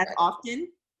not gunshots as firecrackers. often?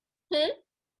 Hmm?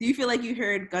 Do you feel like you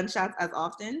heard gunshots as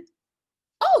often?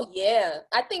 Oh yeah.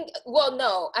 I think, well,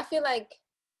 no. I feel like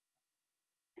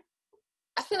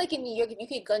in New York, if you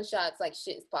hear gunshots, like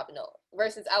shit is popping off.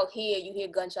 Versus out here, you hear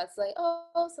gunshots like,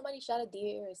 oh, somebody shot a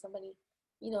deer, or somebody,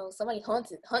 somebody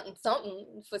hunting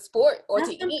something for sport or That's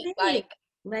to what I'm eat. saying.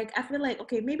 Like, I feel like,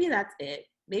 okay, maybe that's it.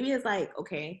 Maybe it's like,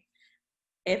 okay,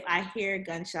 if I hear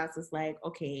gunshots, it's like,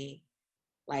 okay,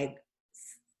 like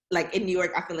in New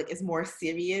York, I feel like it's more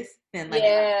serious than like,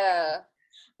 Yeah.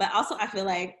 but also I feel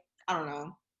like, I don't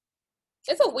know.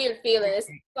 It's a weird feeling. It's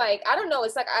like, I don't know.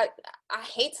 It's like, I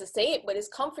hate to say it, but it's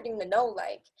comforting to know,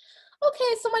 like,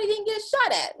 okay, somebody didn't get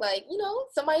shot at. Like,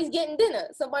 somebody's getting dinner.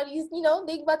 Somebody's,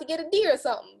 they about to get a deer or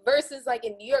something. Versus like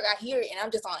in New York, I hear it and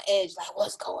I'm just on edge. Like,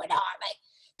 what's going on? Like,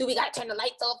 do we got to turn the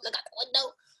lights off? Look out the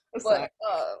window. But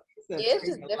yeah, it's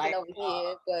just different over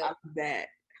here. But that.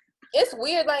 It's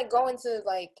weird, like, going to,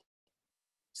 like,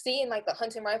 seeing, like, the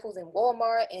hunting rifles in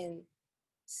Walmart and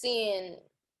seeing,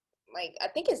 like, I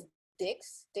think it's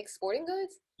Dick's Sporting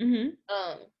Goods. Mm-hmm.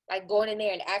 Like, going in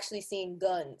there and actually seeing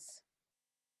guns.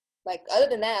 Like, other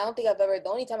than that, I don't think the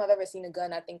only time I've ever seen a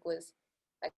gun, I think, was,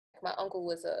 like, my uncle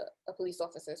was a police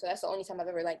officer. So that's the only time I've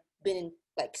ever, like, been in,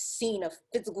 like, seen a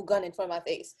physical gun in front of my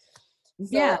face.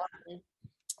 Yeah. So,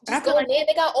 just going there,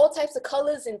 they got all types of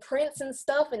colors and prints and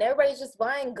stuff, and everybody's just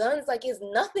buying guns like it's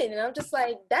nothing. And I'm just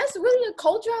like, that's really a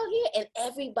culture out here. And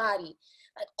everybody,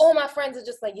 like, all my friends are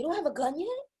just like, you don't have a gun yet?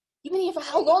 You been here for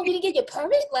how long? You didn't get your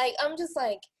permit? Like, I'm just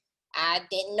like, I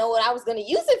didn't know what I was gonna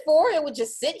use it for. It would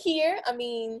just sit here. I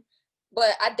mean,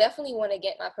 but I definitely want to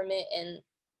get my permit, and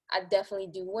I definitely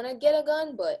do want to get a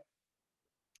gun. But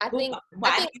I think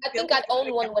I'd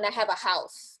own one when I have a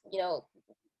house.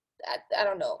 I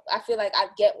don't know. I feel like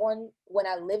I'd get one when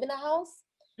I live in a house,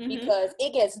 because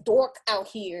it gets dark out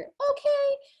here.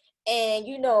 Okay. And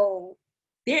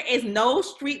there is no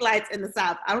street lights in the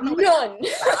South. I don't know. None.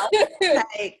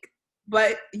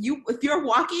 But if you're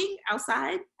walking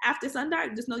outside after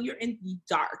sundown, just know you're in the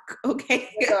dark. Okay.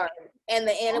 And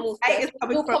the animals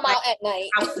will come out at night.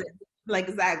 Houses. Like,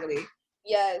 exactly.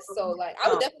 Yes. So like, I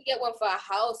would definitely get one for a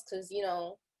house, because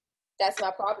that's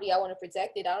my property. I want to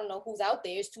protect it. I don't know who's out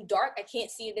there. It's too dark. I can't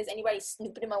see if there's anybody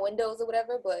snooping in my windows or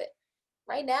whatever. But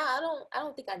right now, I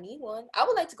don't think I need one. I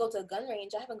would like to go to a gun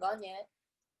range. I haven't gone yet.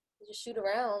 Just shoot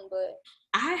around. But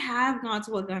I have gone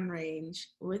to a gun range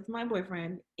with my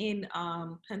boyfriend in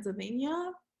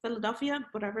Pennsylvania, Philadelphia,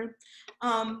 whatever.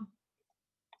 And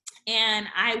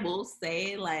I will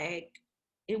say, like,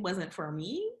 it wasn't for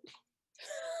me.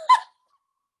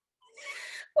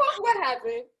 What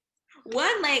happened?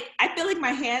 One, like, I feel like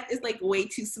my hand is like way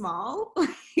too small.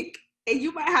 Like, and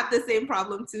you might have the same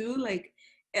problem too. Like,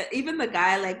 even the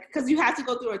guy, like, because you have to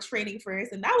go through a training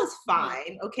first, and that was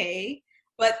fine, okay.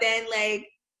 But then, like,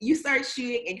 you start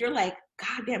shooting, and you're like,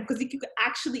 God damn, because you can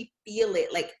actually feel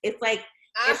it. Like, it's like,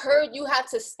 I heard you have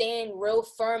to stand real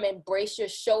firm and brace your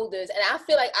shoulders, and I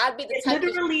feel like I'd be the type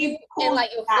to shoot and like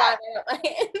it'll fly down.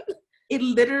 It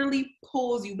literally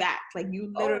pulls you back. Like,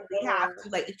 you literally have to,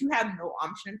 like, if you have no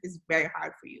arm strength, it's very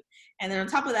hard for you. And then on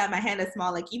top of that, my hand is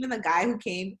small. Like, even the guy who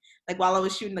came, like, while I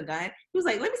was shooting the gun, he was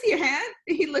like, let me see your hand.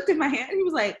 And he looked at my hand. He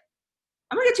was like,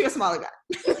 I'm gonna get you a smaller gun.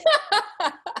 He's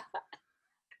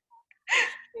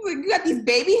like, you got these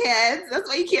baby hands. That's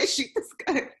why you can't shoot this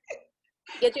gun.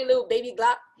 Get your little baby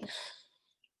Glock.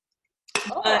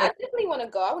 Oh, I definitely want to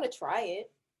go. I want to try it.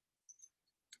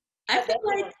 I feel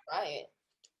like want to try it.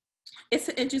 It's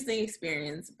an interesting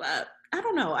experience, but I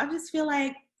don't know. I just feel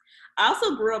like I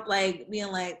also grew up like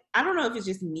being like, I don't know if it's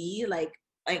just me, like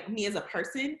me as a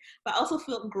person, but I also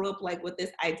grew up like with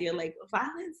this idea like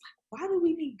violence. Like, why do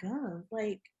we need guns?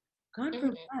 Like, gun for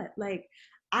what? Like,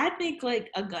 I think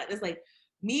like a gun is like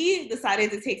me deciding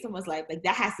to take someone's life. Like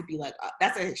that has to be like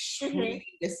that's a extreme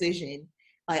decision.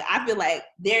 Like I feel like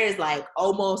there is like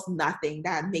almost nothing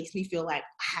that makes me feel like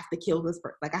I have to kill this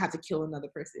person. Like I have to kill another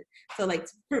person. So like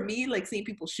for me, like seeing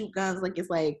people shoot guns, like it's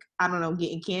like I don't know,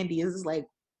 getting candy is just like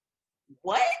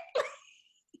what?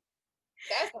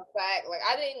 That's a fact. Like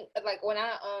I didn't like when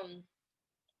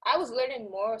I was learning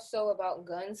more so about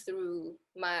guns through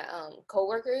my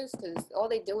coworkers because all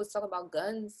they did was talk about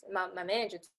guns. My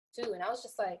manager too, and I was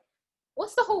just like,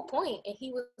 "What's the whole point?" And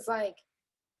he was like,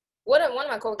 one of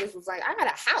my coworkers was like, "I got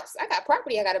a house, I got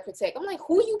property, I got to protect." I'm like,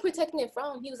 "Who are you protecting it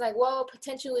from?" He was like, "Well,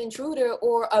 potential intruder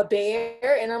or a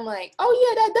bear," and I'm like, "Oh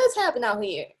yeah, that does happen out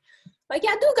here. Like,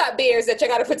 y'all do got bears that you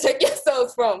got to protect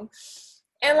yourselves from,"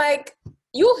 and like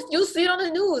you'll see it on the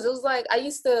news. It was like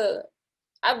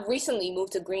I recently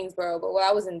moved to Greensboro, but while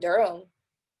I was in Durham,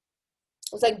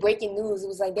 it was like breaking news. It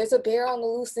was like, there's a bear on the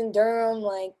loose in Durham.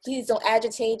 Like, please don't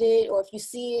agitate it. Or if you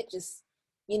see it, just,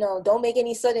 don't make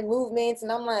any sudden movements.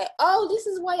 And I'm like, oh, this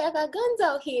is why I got guns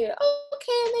out here. Oh,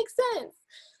 okay, it makes sense.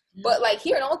 Yeah. But like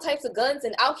hearing all types of guns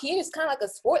and out here, it's kind of like a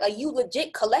sport. Like you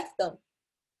legit collect them.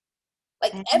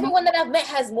 Like everyone that I've met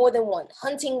has more than one.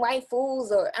 Hunting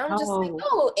rifles or I'm just like,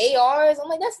 oh, ARs. I'm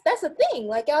like, that's a thing.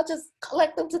 Like y'all just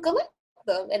collect them to collect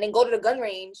them and then go to the gun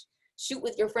range, shoot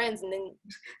with your friends, and then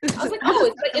I was like,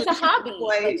 oh, it's a hobby.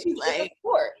 Like, she's like, it's a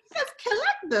sport. Just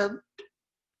collect them.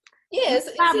 Yeah,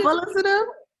 it's bullets in them.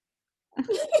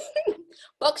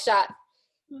 Buckshot.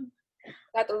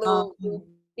 Got the little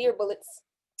deer bullets.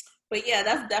 But yeah,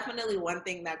 that's definitely one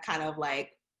thing that kind of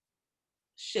like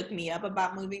shook me up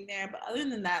about moving there. But other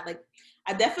than that, like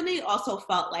I definitely also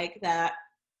felt like that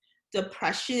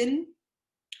depression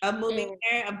of moving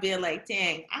there and being like,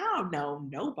 dang, I don't know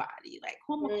nobody. Like,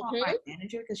 who am I calling my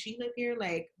manager because she live here?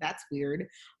 Like, that's weird.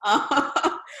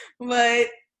 But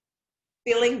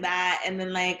feeling that and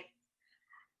then like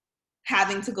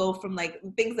having to go from like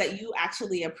things that you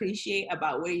actually appreciate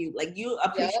about where you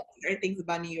appreciate certain things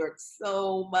about New York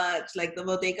so much, like the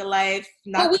bodega life.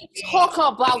 But we talk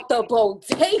about the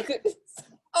bodegas.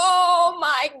 Oh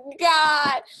my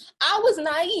God. I was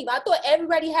naive. I thought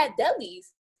everybody had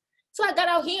delis. So I got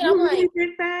out here and I'm like,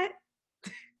 did that?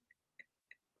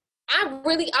 I'm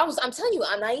telling you,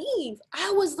 I'm naive.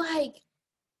 I was like,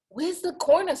 where's the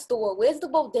corner store? Where's the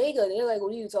bodega? They're like,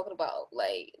 what are you talking about?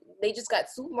 Like, they just got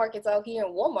supermarkets out here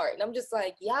in Walmart. And I'm just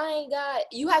like,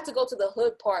 you have to go to the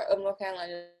hood part of North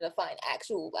Carolina to find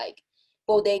actual, like,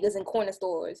 bodegas and corner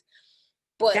stores.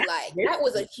 But, that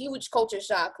was a huge culture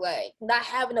shock. Like, not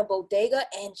having a bodega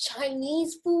and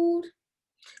Chinese food.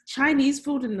 Chinese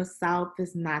food in the South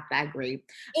is not that great.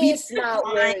 It's not.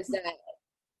 Where is that?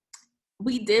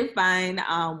 We did find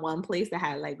one place that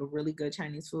had, like, really good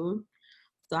Chinese food.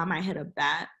 So I might hit up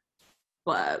that.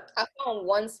 But I found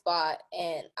one spot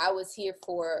and I was here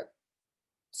for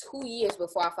 2 years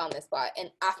before I found this spot. And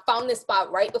I found this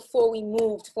spot right before we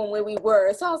moved from where we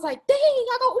were. So I was like, dang,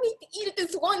 I don't need to eat it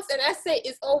this once and that's it,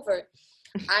 it's over.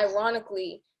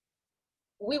 Ironically,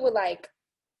 we were like,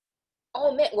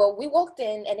 oh man, well, we walked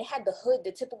in and it had the hood,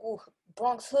 the typical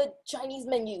Bronx hood Chinese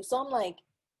menu. So I'm like,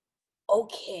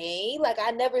 okay, like I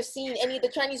never seen any of the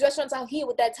Chinese restaurants out here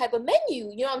with that type of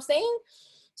menu. You know what I'm saying?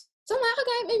 So I'm like,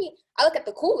 okay, maybe. I look at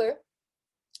the cooler.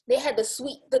 They had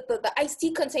the iced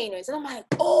tea containers. And I'm like,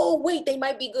 oh, wait, they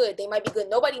might be good. They might be good.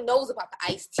 Nobody knows about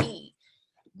the iced tea.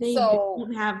 They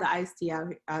don't have the iced tea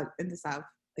out in the South.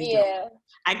 Don't.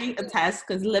 I can attest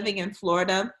because living in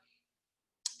Florida,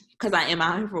 because I am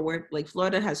out here for work, like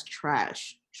Florida has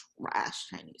trash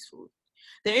Chinese food.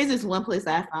 There is this one place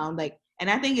that I found, like, and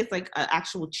I think it's like an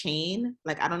actual chain.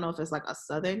 Like, I don't know if it's like a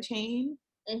Southern chain.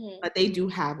 But they do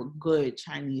have a good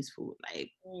Chinese food,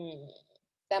 like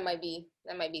that might be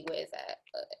where it's at.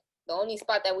 But the only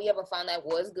spot that we ever found that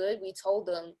was good, we told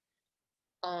them,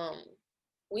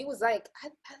 we was like,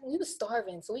 we was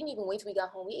starving, so we didn't even wait till we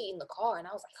got home. We ate in the car, and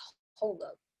I was like, hold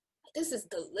up, this is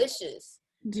delicious.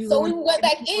 So we went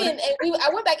back in, and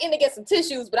I went back in to get some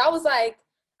tissues, but I was like,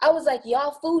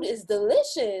 y'all food is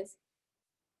delicious.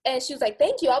 And she was like,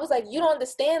 thank you. I was like, you don't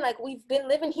understand. Like, we've been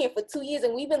living here for 2 years,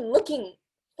 and we've been looking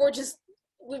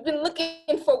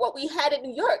for what we had in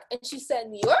New York. And she said,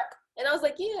 New York? And I was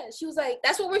like, yeah. She was like,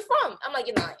 that's where we're from. I'm like,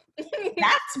 you're lying.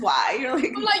 That's why. You're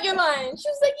like, I'm like, you're lying. She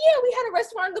was like, yeah, we had a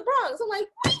restaurant in the Bronx. I'm like,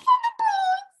 we from the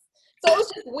Bronx. So it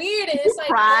was just weird. And it's like,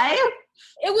 cry?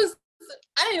 It was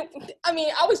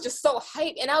I was just so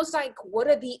hyped, and I was like, what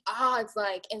are the odds?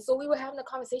 Like, and so we were having a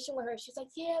conversation with her. She's like,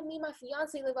 yeah, me and my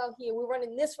fiance live out here. We're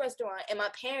running this restaurant, and my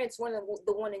parents run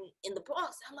the one in the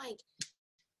Bronx. I'm like,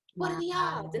 what are the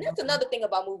odds? And that's another thing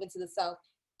about moving to the South.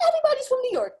 Everybody's from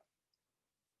New York.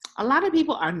 A lot of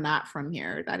people are not from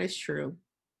here. That is true.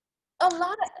 I've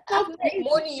met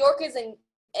more New Yorkers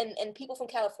and people from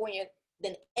California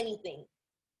than anything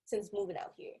since moving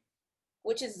out here,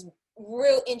 which is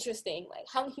real interesting. Like,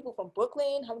 how many people from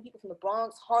Brooklyn, how many people from the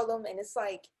Bronx, Harlem, and it's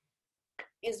like,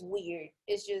 it's weird.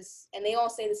 It's just, and they all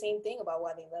say the same thing about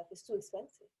why they left. It's too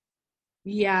expensive.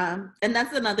 Yeah, and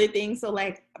that's another thing. So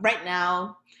like right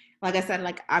now, like I said,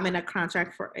 like I'm in a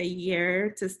contract for a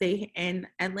year to stay in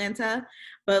Atlanta.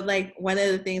 But like one of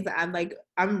the things that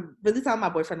I'm really telling my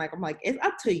boyfriend, like I'm like, it's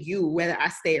up to you whether I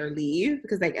stay or leave.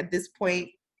 Because like at this point,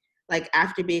 like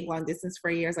after being long distance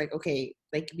for a year, it's like, okay,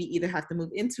 like we either have to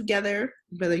move in together,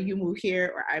 whether you move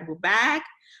here or I move back.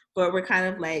 But we're kind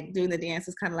of like doing the dance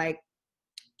is kind of like,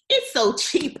 it's so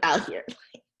cheap out here.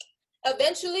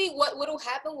 Eventually, what will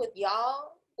happen with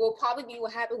y'all will probably be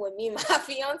what happened with me and my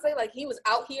fiance. Like, he was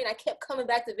out here and I kept coming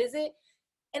back to visit.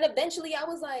 And eventually I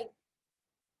was like,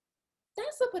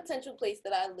 that's a potential place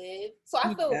that I live. So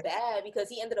I felt bad because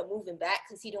he ended up moving back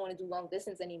because he didn't want to do long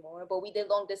distance anymore. But we did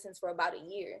long distance for about a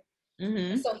year.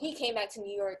 Mm-hmm. So he came back to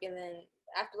New York, and then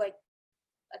after like,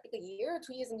 I think a year or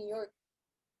 2 years in New York,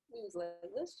 he was like,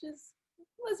 let's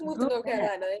move to North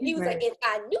Carolina. And he was like, if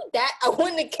I knew that, I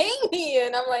wouldn't have came here.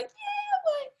 And I'm like, yeah,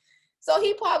 but so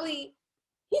he's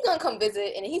gonna come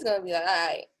visit, and he's gonna be like, all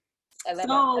right,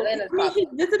 Atlanta's he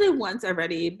visited once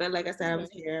already, but like I said, I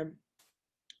was here.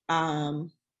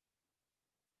 I've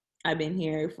been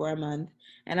here for a month,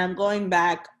 and I'm going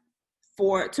back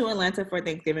to Atlanta for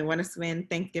Thanksgiving. Want to spend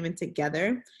Thanksgiving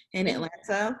together in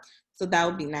Atlanta, so that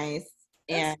would be nice.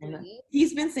 That's and sweet.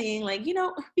 He's been saying like, you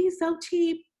know, it'd be so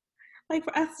cheap, like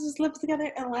for us to just live together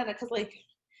in Atlanta, because like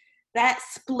that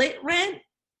split rent,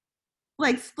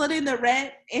 like splitting the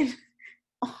rent in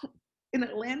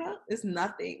Atlanta is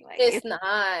nothing. Like it's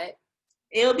not.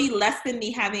 It'll be less than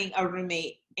me having a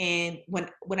roommate, and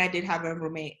when I did have a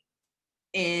roommate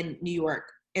in New York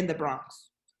in the Bronx,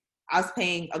 I was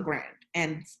paying $1,000.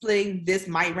 And splitting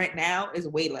my rent now is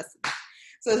way less.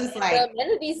 So it's just like the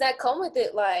amenities that come with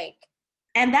it, like,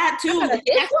 and that too.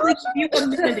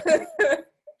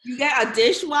 You get a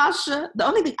dishwasher. The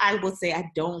only thing I will say I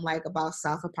don't like about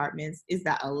South apartments is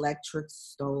that electric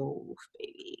stove,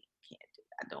 baby. Can't do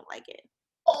that. I don't like it.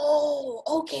 Oh,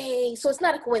 okay. So it's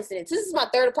not a coincidence. This is my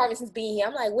third apartment since being here.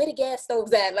 I'm like, where the gas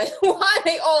stoves at? Like, why are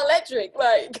they all electric?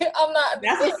 Like, I'm not.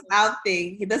 That's a South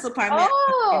thing. This apartment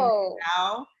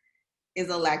now is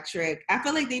electric. I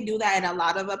feel like they do that in a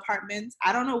lot of apartments.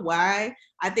 I don't know why.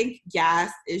 I think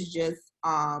gas is just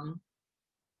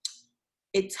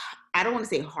it's, I don't want to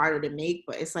say harder to make,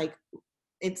 but it's like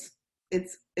it's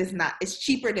not, it's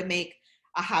cheaper to make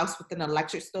a house with an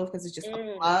electric stove because it's just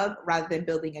a plug rather than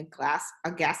building a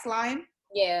gas line.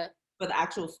 Yeah. For the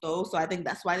actual stove. So I think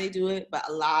that's why they do it. But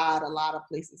a lot of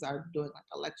places are doing like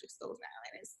electric stoves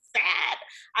now, and it's sad.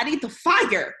 I need the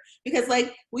fire, because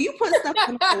like when you put stuff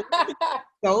in the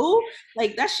stove,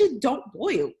 like that shit don't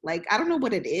boil. Like I don't know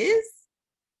what it is.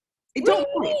 It don't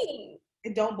boil.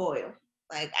 It don't boil.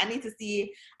 Like I need to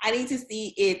see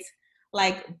it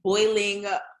like boiling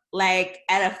like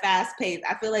at a fast pace.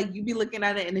 I feel like you be looking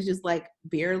at it and it's just like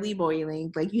barely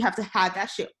boiling. Like you have to have that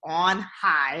shit on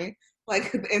high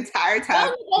like the entire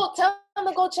time. Tell them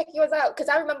to go check yours out, because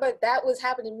I remember that was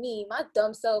happening to me. My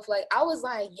dumb self, like I was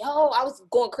like, yo, I was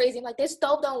going crazy. I'm like, this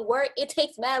stove don't work. It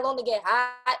takes mad long to get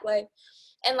hot. Like,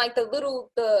 and like the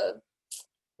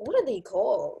what are they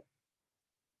called?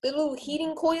 The little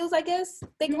heating coils, I guess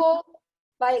they call.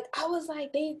 Like I was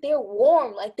like, they're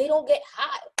warm. Like they don't get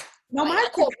hot. No, like, mine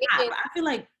didn't. I feel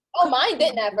like mine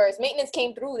didn't at first. Maintenance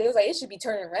came through. They was like, it should be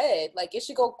turning red. Like it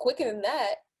should go quicker than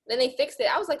that. Then they fixed it.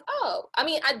 I was like, oh. I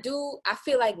mean, I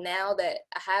feel like now that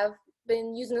I have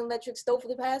been using an electric stove for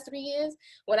the past 3 years,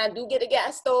 when I do get a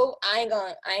gas stove, I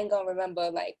ain't gonna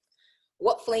remember like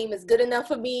what flame is good enough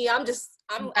for me. I'm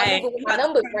moving with my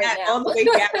numbers right now. All the way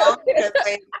down, because,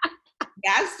 like,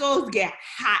 gas stoves get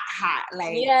hot.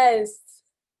 Like yes,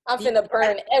 I'm finna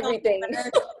burn everything.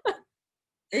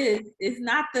 It's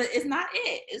not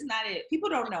it. People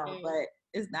don't know, but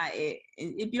it's not it.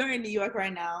 If you're in New York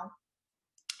right now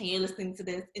and you're listening to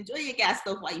this, enjoy your gas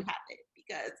stove while you have it,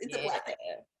 because it's a blessing.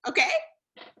 Okay?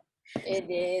 It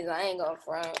is. I ain't gonna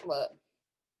front, but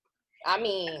I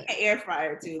mean, an air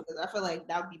fryer too, because I feel like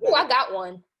that would be better. Oh, I got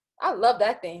one. I love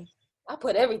that thing. I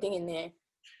put everything in there.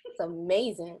 It's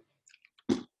amazing.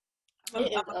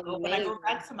 It is When I go amazing.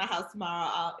 back to my house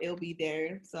tomorrow, it'll be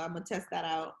there. So I'm gonna test that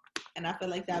out, and I feel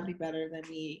like that'd be better than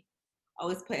me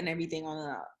always putting everything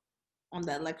on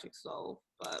the electric stove.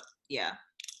 But yeah.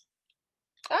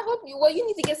 I hope you. Well, you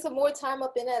need to get some more time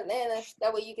up in Atlanta.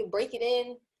 That way you can break it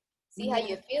in, see how Yeah.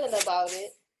 you're feeling about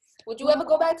it. Would you Well, ever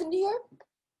go back to New York?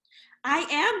 I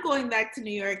am going back to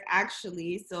New York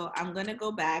actually, so I'm gonna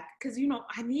go back because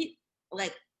I need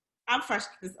like I'm fresh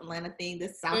to this Atlanta thing,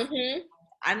 this South. Mm-hmm.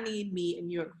 I need me a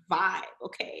New York vibe,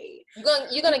 okay?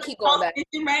 You're gonna keep going back.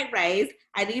 Right rice.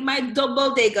 I need my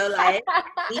double digger life.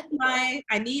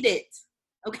 I need it,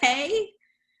 okay?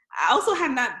 I also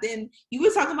have not been. You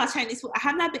were talking about Chinese food. I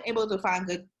have not been able to find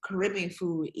good Caribbean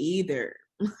food either.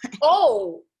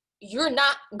 Oh, you're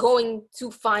not going to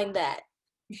find that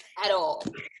at all.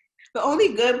 The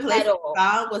only good place At all. I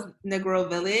found was Negro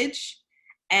Village,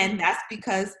 and that's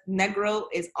because Negro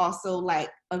is also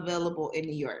like available in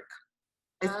New York.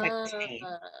 It's like the same.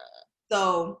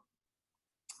 So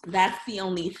that's the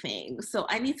only thing. So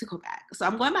I need to go back. So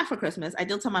I'm going back for Christmas. I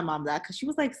did tell my mom that because she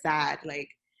was like sad, like.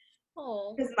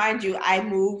 Oh. Because mind you, I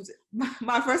moved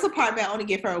my first apartment. I only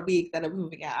gave her a week that I'm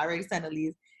moving out. I already signed a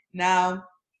lease. Now,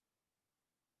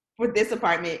 for this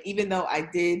apartment, even though I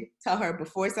did tell her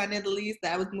before signing the lease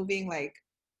that I was moving, like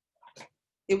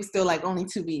it was still like only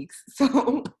 2 weeks.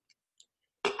 So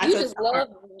I You told just love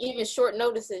giving short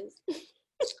notices.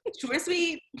 short and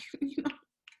sweet.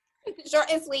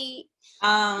 Short and sweet.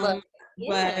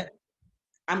 But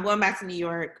I'm going back to New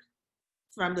York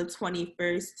from the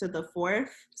 21st to the 4th.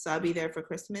 So I'll be there for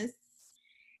Christmas.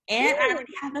 And I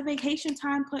already have the vacation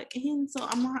time put in, so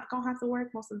I'm not going to have to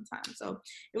work most of the time. So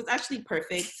it was actually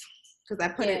perfect because I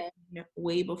put it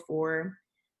way before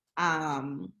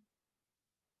I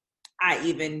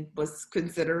even was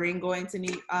considering going to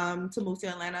move to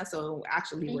Atlanta. So it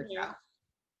actually worked out.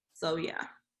 So yeah.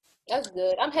 That's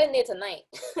good. I'm heading there tonight.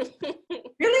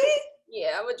 Really?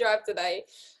 Yeah, I'm gonna drive tonight.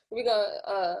 We're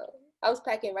gonna I was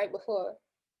packing right before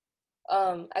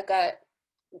I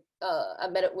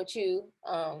met up with you.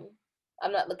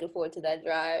 I'm not looking forward to that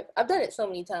drive. I've done it so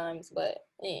many times, but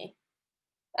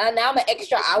and now I'm an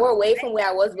extra hour away from where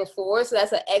I was before, so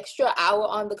that's an extra hour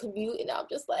on the commute, and I'm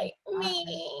just like,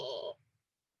 me.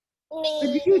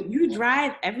 But you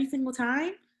drive every single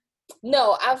time?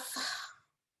 No, I've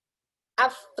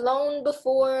flown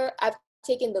before. I've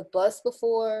taken the bus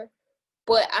before.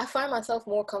 But I find myself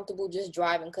more comfortable just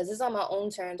driving because it's on my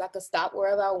own terms. I can stop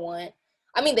wherever I want.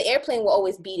 I mean, the airplane will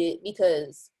always beat it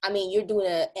because, I mean, you're doing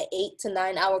an 8 to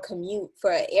 9 hour commute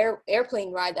for an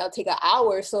airplane ride that'll take an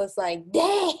hour. So it's like,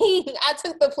 dang, I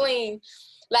took the plane.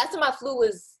 Last time I flew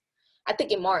was, I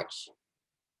think, in March.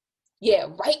 Yeah,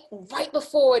 right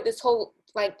before this whole,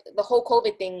 like, the whole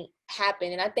COVID thing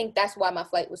happened. And I think that's why my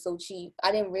flight was so cheap.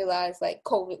 I didn't realize, like,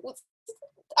 COVID was,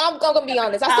 I'm gonna be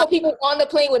honest. I saw people on the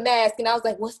plane with masks, and I was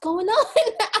like, "What's going on?"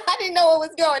 I didn't know what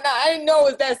was going on. I didn't know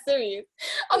it was that serious.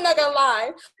 I'm not gonna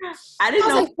lie. I didn't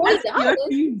know. Like,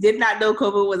 you did not know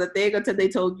COVID was a thing until they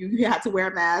told you had to wear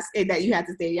a mask and that you had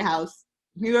to stay in your house.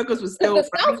 New Yorkers was still. The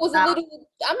South was a little.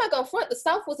 I'm not gonna front. The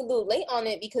South was a little late on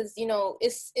it because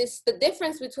it's the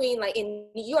difference between like in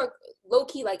New York, low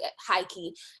key, like high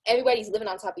key. Everybody's living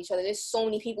on top of each other. There's so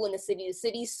many people in the city. The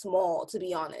city's small, to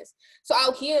be honest. So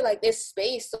out here, like there's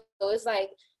space. So it's like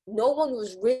no one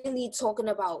was really talking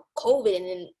about COVID, and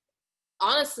then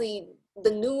honestly,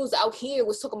 the news out here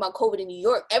was talking about COVID in New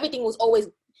York. Everything was always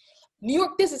New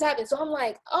York. This is happening. So I'm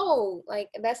like, oh, like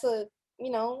that's a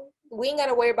we ain't got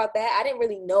to worry about that. I didn't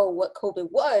really know what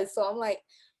COVID was. So I'm like,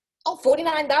 oh, $49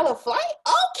 flight?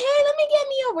 Okay, let me get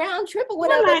me a round trip or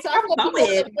whatever. Like, so I'll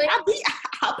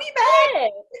be back. Yeah.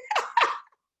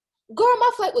 Girl,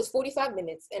 my flight was 45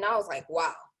 minutes. And I was like,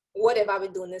 wow, what have I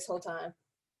been doing this whole time?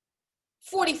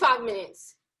 45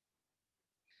 minutes.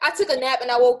 I took a nap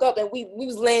and I woke up and we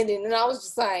was landing. And I was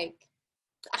just like,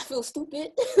 I feel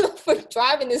stupid for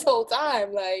driving this whole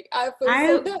time. Like I feel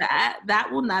so dumb. That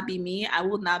will not be me. I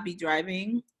will not be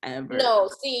driving ever. No,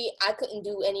 see, I couldn't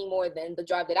do any more than the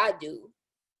drive that I do.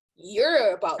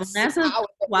 You're about 6 hours.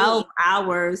 12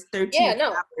 hours, 13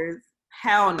 hours.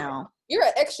 Hell no. You're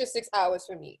an extra 6 hours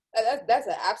for me. That's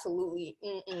an absolutely.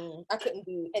 I couldn't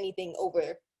do anything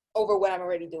over what I'm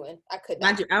already doing. I could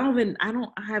not.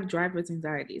 I have driver's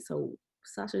anxiety, so.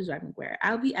 Sasha's driving where?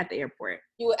 I'll be at the airport.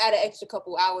 You will add an extra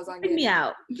couple hours on Get me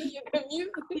out. I'll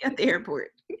be at the airport.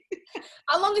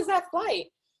 How long is that flight?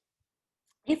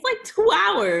 It's like 2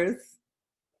 hours.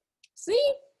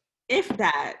 See? If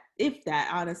that,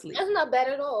 honestly. That's not bad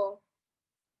at all.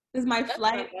 Because my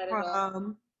flight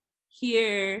from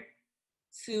here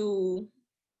to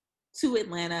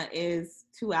Atlanta is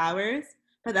 2 hours,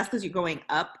 but that's because you're going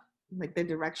up like the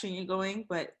direction you're going,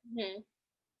 but Mm-hmm.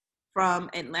 from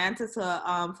Atlanta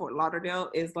to Fort Lauderdale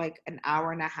is like an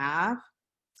hour and a half.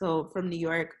 So from New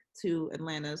York to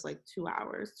Atlanta is like 2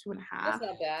 hours, 2.5. That's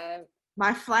not bad.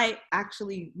 My flight,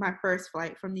 actually, my first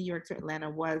flight from New York to Atlanta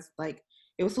was like,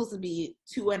 it was supposed to be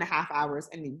 2.5 hours,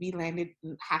 and we landed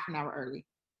half an hour early.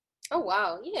 Oh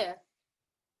wow, yeah.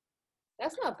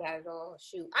 That's not bad at all.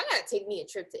 Shoot, I gotta take me a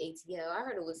trip to ATL. I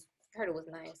heard it was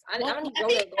nice. I don't need to go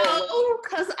there.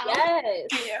 Because Yes.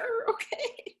 there.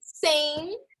 Okay.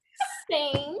 Same.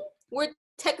 We're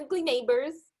technically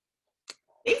neighbors.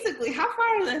 Basically, how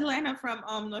far is Atlanta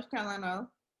from North Carolina?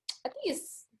 I think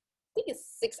it's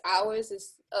 6 hours.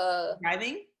 It's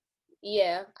Driving?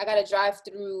 yeah. I gotta drive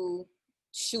through.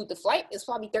 Shoot, the flight is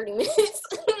probably 30 minutes.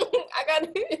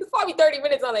 It's probably 30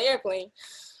 minutes on the airplane.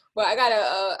 But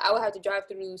I would have to drive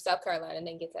through South Carolina and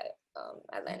then get to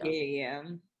Atlanta. Yeah.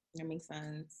 That makes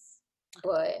sense.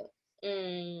 But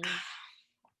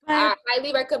I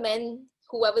highly recommend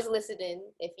whoever's listening,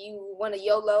 if you want to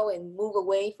YOLO and move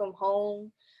away from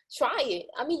home, try it.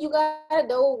 I mean, you gotta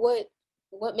know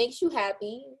what makes you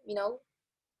happy, you know,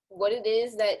 what it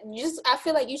is that I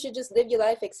feel like you should just live your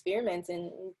life, experiment, and,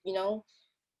 you know,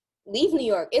 leave New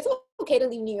York. It's okay to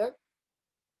leave New York.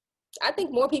 I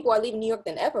think more people are leaving New York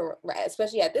than ever, right?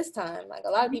 Especially at this time. Like, a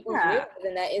lot of people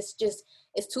realizing that it's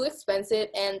too expensive.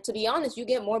 And to be honest, you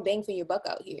get more bang for your buck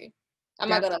out here. I'm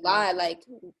not gonna lie. Like,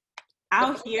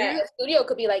 out here, a studio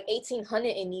could be like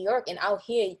 $1,800 in New York, and out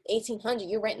here, $1,800,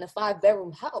 you're renting a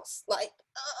 5-bedroom house. Like,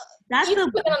 that's you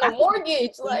put it on a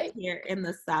mortgage. Like, here in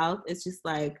the South, it's just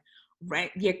like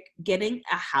rent. You're getting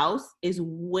a house is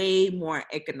way more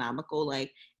economical.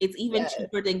 Like, it's even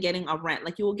cheaper than getting a rent.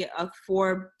 Like, you will get a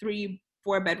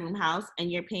 4-bedroom house, and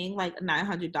you're paying like a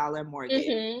 $900 mortgage.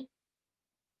 Mm-hmm.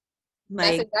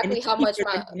 Like, that's exactly how much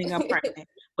my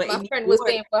But my friend was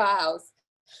paying for her house.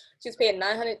 She was paying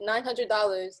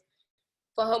 $900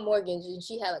 for her mortgage, and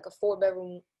she had like a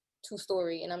 4-bedroom,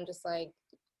 2-story, and I'm just like,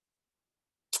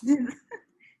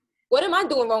 what am I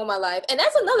doing wrong with my life? And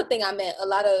that's another thing I met. A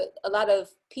lot of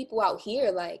people out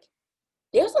here, like,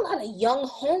 there's a lot of young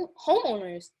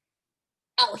homeowners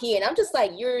out here, and I'm just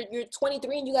like, you're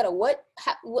 23 and you got a what?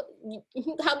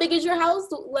 How big is your house?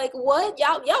 Like, what?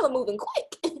 Y'all are moving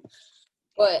quick.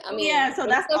 But I mean, yeah. So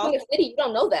that's also in the city. You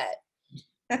don't know that.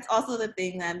 That's also the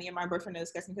thing that me and my boyfriend are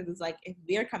discussing, because it's like, if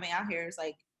we're coming out here, it's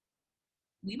like,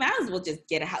 we might as well just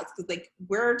get a house, because like,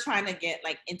 we're trying to get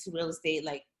like into real estate,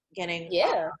 like getting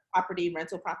property,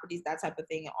 rental properties, that type of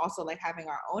thing, and also like having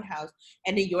our own house.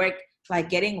 In New York, like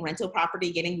getting rental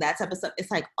property, getting that type of stuff,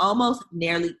 it's like almost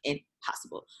nearly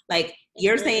impossible. Like,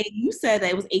 you're saying, you said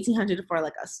that it was $1,800 for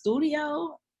like a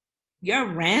studio. Your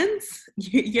rent,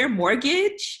 your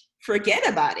mortgage, forget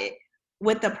about it.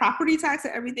 With the property tax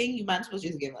and everything, you might as well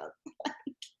just give up.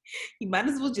 You might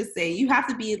as well just say you have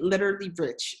to be literally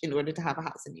rich in order to have a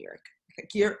house in New York. Like,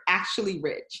 you're actually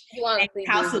rich. You honestly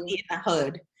house will be in the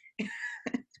hood.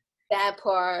 That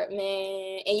part,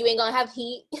 man. And you ain't gonna have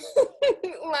heat.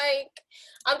 Like,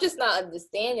 I'm just not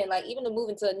understanding. Like, even to move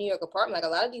into a New York apartment, like,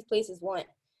 a lot of these places want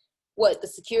the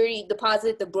security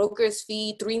deposit, the broker's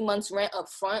fee, 3 months rent up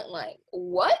front. Like,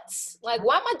 what? Like,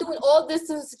 why am I doing all this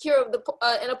to secure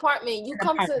an apartment? You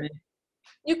come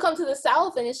to the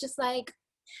South, and it's just like,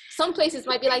 some places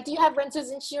might be like, do you have renter's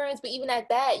insurance? But even at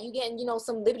that, you getting,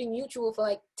 some Liberty Mutual for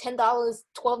like $10,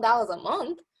 $12 a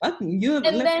month. You have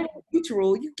Liberty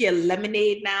Mutual. You get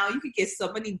Lemonade now. You could get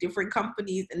so many different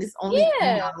companies, and it's only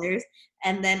 $10.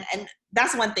 And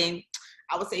that's one thing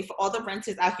I would say for all the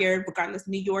renters out here, regardless,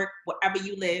 New York, wherever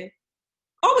you live,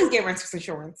 always get renter's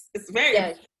insurance. It's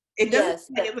very, it doesn't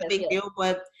seem like it's a big deal,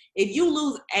 but if you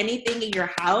lose anything in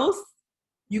your house,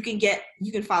 you can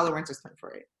file a renter's claim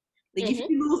for it. Like, if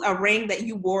you lose a ring that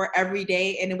you wore every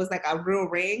day and it was like a real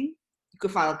ring, you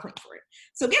could file a claim for it.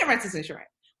 So get renter's insurance.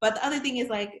 But the other thing is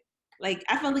like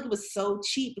I felt like it was so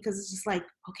cheap, because it's just like,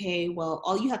 okay, well,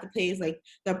 all you have to pay is like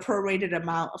the prorated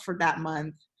amount for that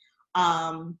month.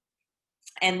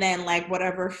 And then like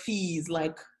whatever fees,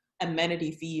 like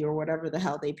amenity fee or whatever the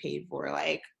hell they paid for.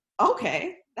 Like,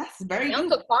 okay, that's very good.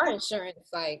 The car insurance,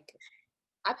 like,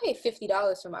 I paid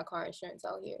 $50 for my car insurance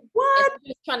out here. What? And I'm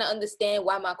just trying to understand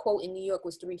why my quote in New York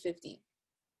was $350.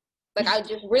 Like, I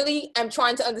just really am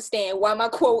trying to understand why my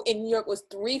quote in New York was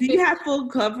 $350. Do you have full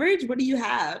coverage? What do you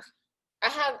have? I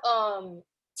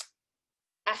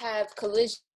have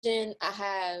collision.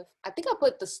 I think I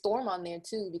put the storm on there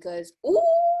too, because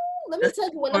let me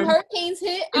tell you, when them hurricanes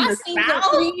hit, I seen some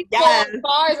 3-4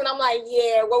 cars, and I'm like,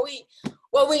 yeah,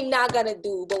 what we not gonna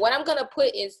do? But what I'm gonna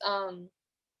put is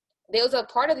there was a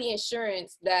part of the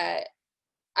insurance that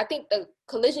I think the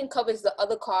collision covers the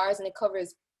other cars, and it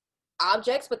covers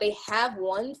objects, but they have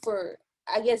one for,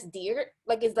 I guess, deer.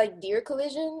 Like, it's like deer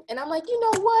collision. And I'm like, you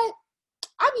know what?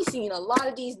 I be seeing a lot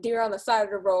of these deer on the side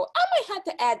of the road. I might have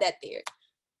to add that there.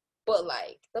 But,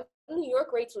 like, the New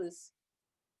York rates was,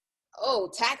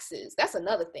 taxes. That's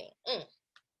another thing.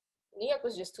 New York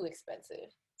was just too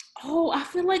expensive. Oh, I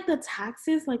feel like the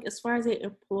taxes, like, as far as an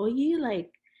employee,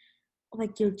 like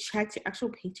your check, your actual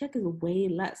paycheck is way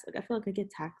less. Like, I feel like I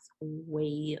get taxed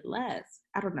way less.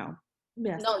 I don't know.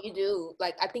 Yes. No, you do.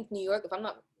 Like, I think New York, if I'm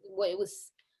not, it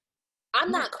was, I'm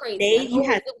not crazy. State, you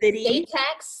had city. State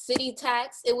tax, city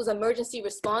tax. It was emergency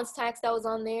response tax that was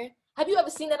on there. Have you ever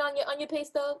seen that on your pay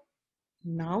stub?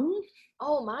 No.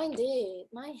 Oh, mine did.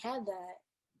 Mine had that.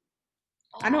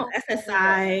 I know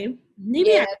SSI. Maybe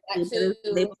yeah, that too.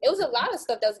 It was a lot of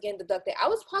stuff that was getting deducted. I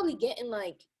was probably getting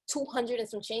like 200 and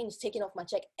some change taken off my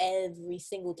check every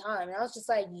single time. And I was just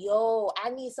like, yo,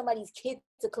 I need somebody's kid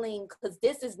to claim because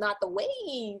this is not the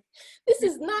way. This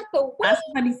is not the way. Ask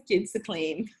somebody's kids to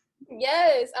claim.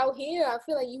 Yes, out here, I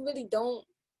feel like you really don't.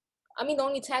 I mean, the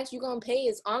only tax you're going to pay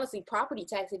is honestly property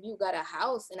tax if you got a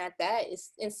house. And at that,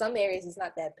 it's in some areas, it's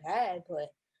not that bad. But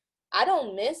I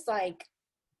don't miss like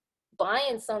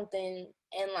buying something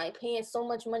and like paying so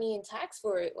much money in tax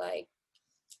for it. Like,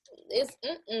 it's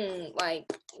like,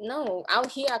 no,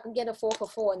 out here I can get a 4 for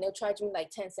 $4 and they'll charge me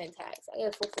like 10-cent tax. I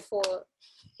get a 4 for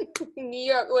 $4.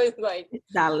 New York was like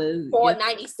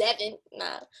 $4.97.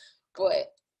 Nah,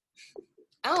 but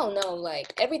I don't know.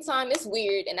 Like, every time it's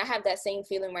weird, and I have that same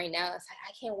feeling right now. It's like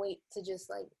I can't wait to just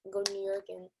like go to New York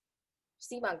and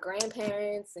see my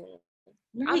grandparents, and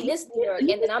I miss New York.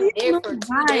 And then I'm there for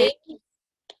 2 days.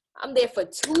 I'm there for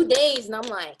 2 days, and I'm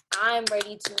like, I'm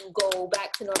ready to go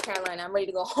back to North Carolina. I'm ready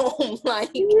to go home.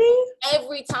 Like,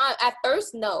 every time. At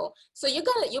first, no. So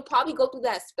you'll probably go through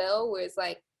that spell where it's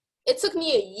like, it took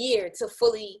me a year to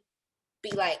fully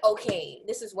be like, okay,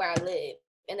 this is where I live.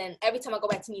 And then every time I go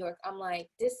back to New York, I'm like,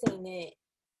 this ain't it.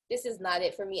 This is not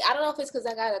it for me. I don't know if it's because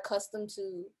I got accustomed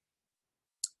to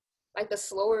like the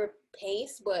slower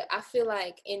pace, but I feel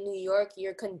like in New York,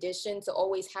 you're conditioned to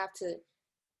always have to,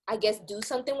 I guess, do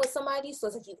something with somebody. So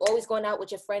it's like you always going out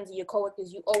with your friends or your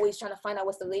coworkers. You always trying to find out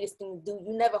what's the latest thing to do.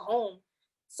 You never home.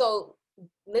 So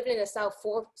living in the South,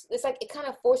 it's like it kind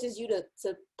of forces you to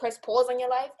press pause on your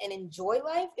life and enjoy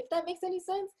life, if that makes any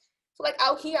sense. So like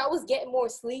out here, I was getting more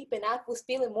sleep and I was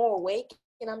feeling more awake.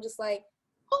 And I'm just like,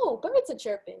 oh, birds are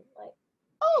chirping. Like,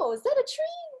 oh, is that a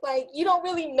tree? Like, you don't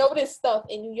really notice stuff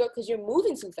in New York because you're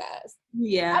moving too fast.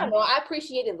 Yeah. I don't know. I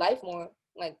appreciated life more,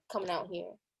 like, coming out here.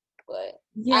 But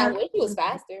yeah. I wish it was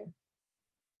faster.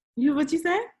 What you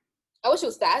say? I wish it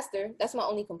was faster. That's my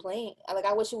only complaint.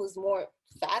 I wish it was more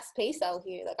fast-paced out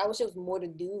here. Like, I wish there was more to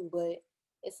do. But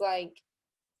it's like,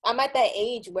 I'm at that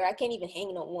age where I can't even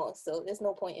hang no more, so there's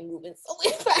no point in moving so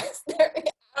way faster. I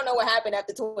don't know what happened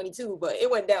after 22, but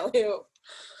it went downhill.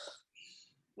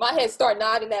 My head start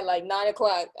nodding at like 9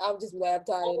 o'clock. I'm just tired.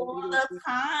 All the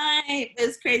time.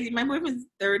 It's crazy. My boyfriend's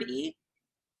 30,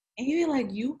 and he be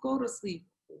like, you go to sleep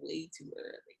way too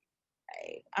early.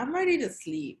 Like, I'm ready to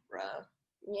sleep, bruh.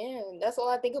 Yeah, that's all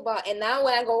I think about. And now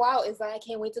when I go out, it's like I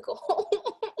can't wait to go home.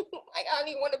 Like, I don't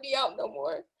even want to be out no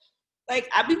more. Like,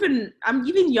 I'm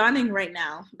even yawning right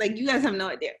now. Like, you guys have no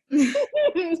idea.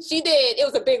 She did. It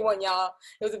was a big one, y'all.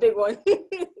 It was a big one.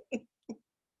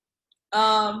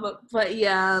 But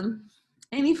yeah.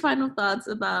 Any final thoughts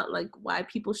about like why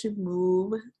people should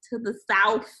move to the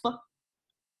South?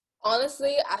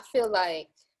 Honestly, I feel like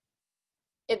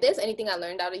if there's anything I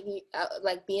learned out of here,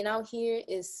 like being out here,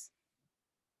 is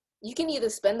you can either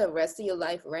spend the rest of your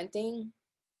life renting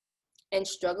and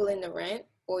struggling to rent,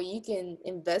 or you can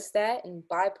invest that and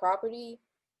buy property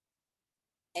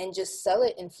and just sell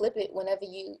it and flip it whenever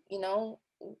you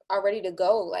are ready to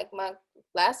go. Like my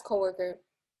last coworker,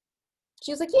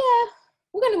 she was like, yeah,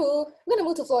 we're going to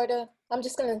move to Florida. I'm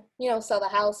just going to, sell the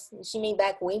house. And she made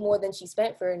back way more than she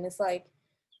spent for it. And it's like,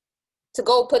 to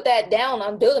go put that down,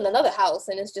 I'm building another house.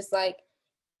 And it's just like,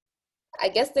 I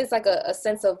guess there's like a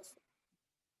sense of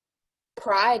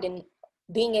pride in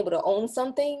being able to own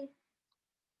something.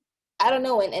 I don't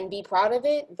know, and be proud of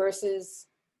it versus,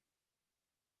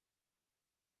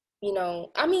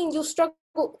 I mean, you'll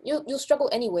struggle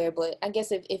anywhere, but I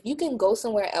guess if you can go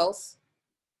somewhere else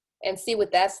and see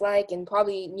what that's like and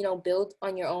probably, build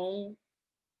on your own,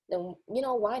 then,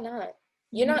 why not?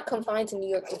 You're not confined to New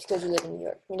York just because you live in New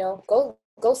York,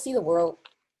 go see the world.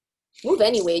 Move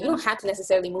anywhere. You don't have to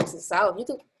necessarily move to the South. You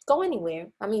could go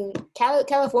anywhere. I mean,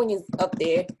 California's up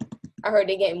there. I heard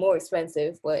they're getting more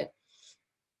expensive, but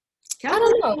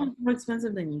California is more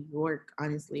expensive than New York,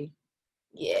 honestly.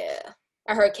 Yeah.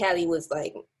 I heard Cali was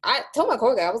like, I told my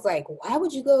coworker, I was like, why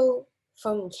would you go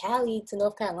from Cali to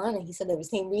North Carolina. He said the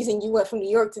same reason you went from New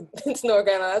York to, to North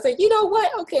Carolina. I was like, you know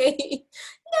what? Okay,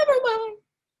 never mind.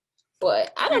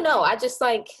 But I don't know. I just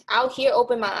like out here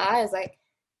opened my eyes. Like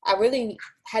I really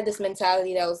had this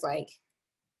mentality that was like,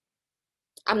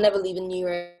 I'm never leaving New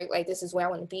York. Like this is where I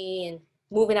want to be. And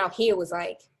moving out here was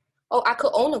like, oh, I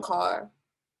could own a car.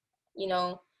 You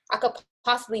know, I could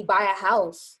possibly buy a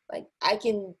house. Like I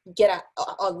can get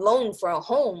a loan for a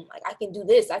home. Like I can do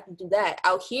this, I can do that.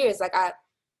 Out here is like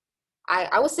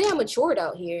I would say I matured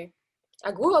out here.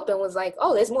 I grew up and was like,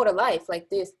 oh, there's more to life. Like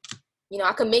this, you know,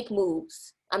 I can make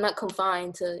moves. I'm not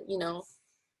confined to, you know,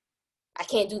 I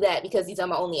can't do that because these are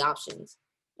my only options,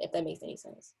 if that makes any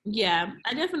sense. Yeah,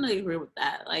 I definitely agree with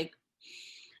that. Like,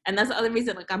 and that's the other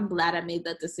reason, like, I'm glad I made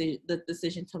that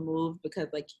decision to move, because,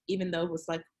 like, even though it was,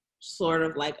 like, sort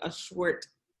of, like, a short,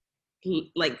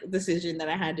 like, decision that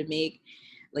I had to make,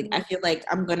 like, I feel like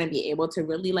I'm going to be able to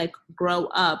really, like, grow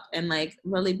up and, like,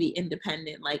 really be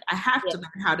independent. Like, I have to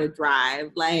learn how to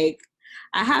drive. Like,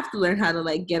 I have to learn how to,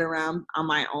 like, get around on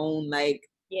my own, like,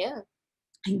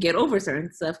 and get over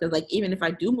certain stuff. Because, like, even if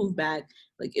I do move back,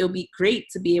 like, it'll be great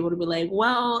to be able to be like,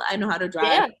 well, I know how to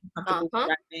drive. I'm comfortable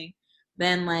with driving.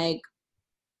 Then, like,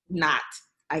 not,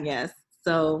 I guess.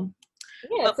 So,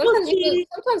 yeah,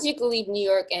 sometimes you can leave New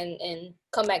York and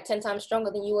come back 10 times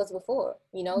stronger than you was before.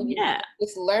 You know, you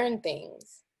just learn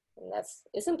things, and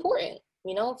it's important.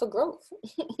 You know, for growth,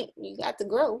 you got to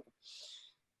grow.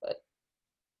 But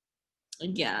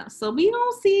yeah, so we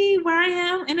don't see where I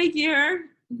am in a year.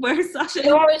 Where Sasha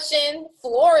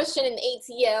flourishing in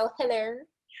ATL. Hello.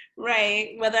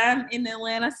 Right, whether I'm in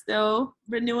Atlanta still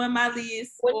renewing my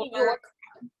lease or New York.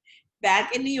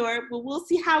 Back in New York, but we'll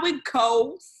see how it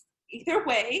goes. Either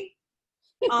way.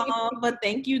 But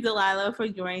thank you, Delilah, for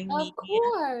joining me. Of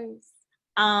course.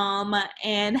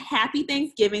 And happy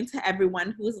Thanksgiving to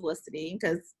everyone who's listening,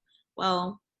 because,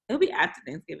 well, it'll be after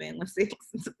Thanksgiving. Let's see.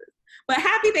 But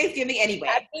happy Thanksgiving anyway.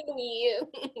 Happy New Year.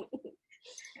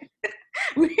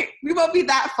 we won't be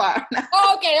that far now.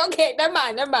 Oh, okay. Never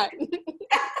mind.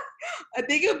 I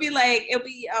think it'll be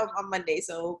on Monday,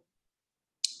 so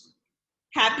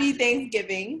happy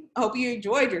Thanksgiving. I hope you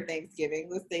enjoyed your Thanksgiving.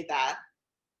 Let's say that,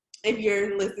 if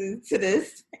you're listening to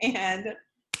this, and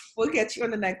we'll catch you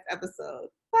on the next episode.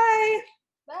 Bye.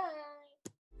 Bye.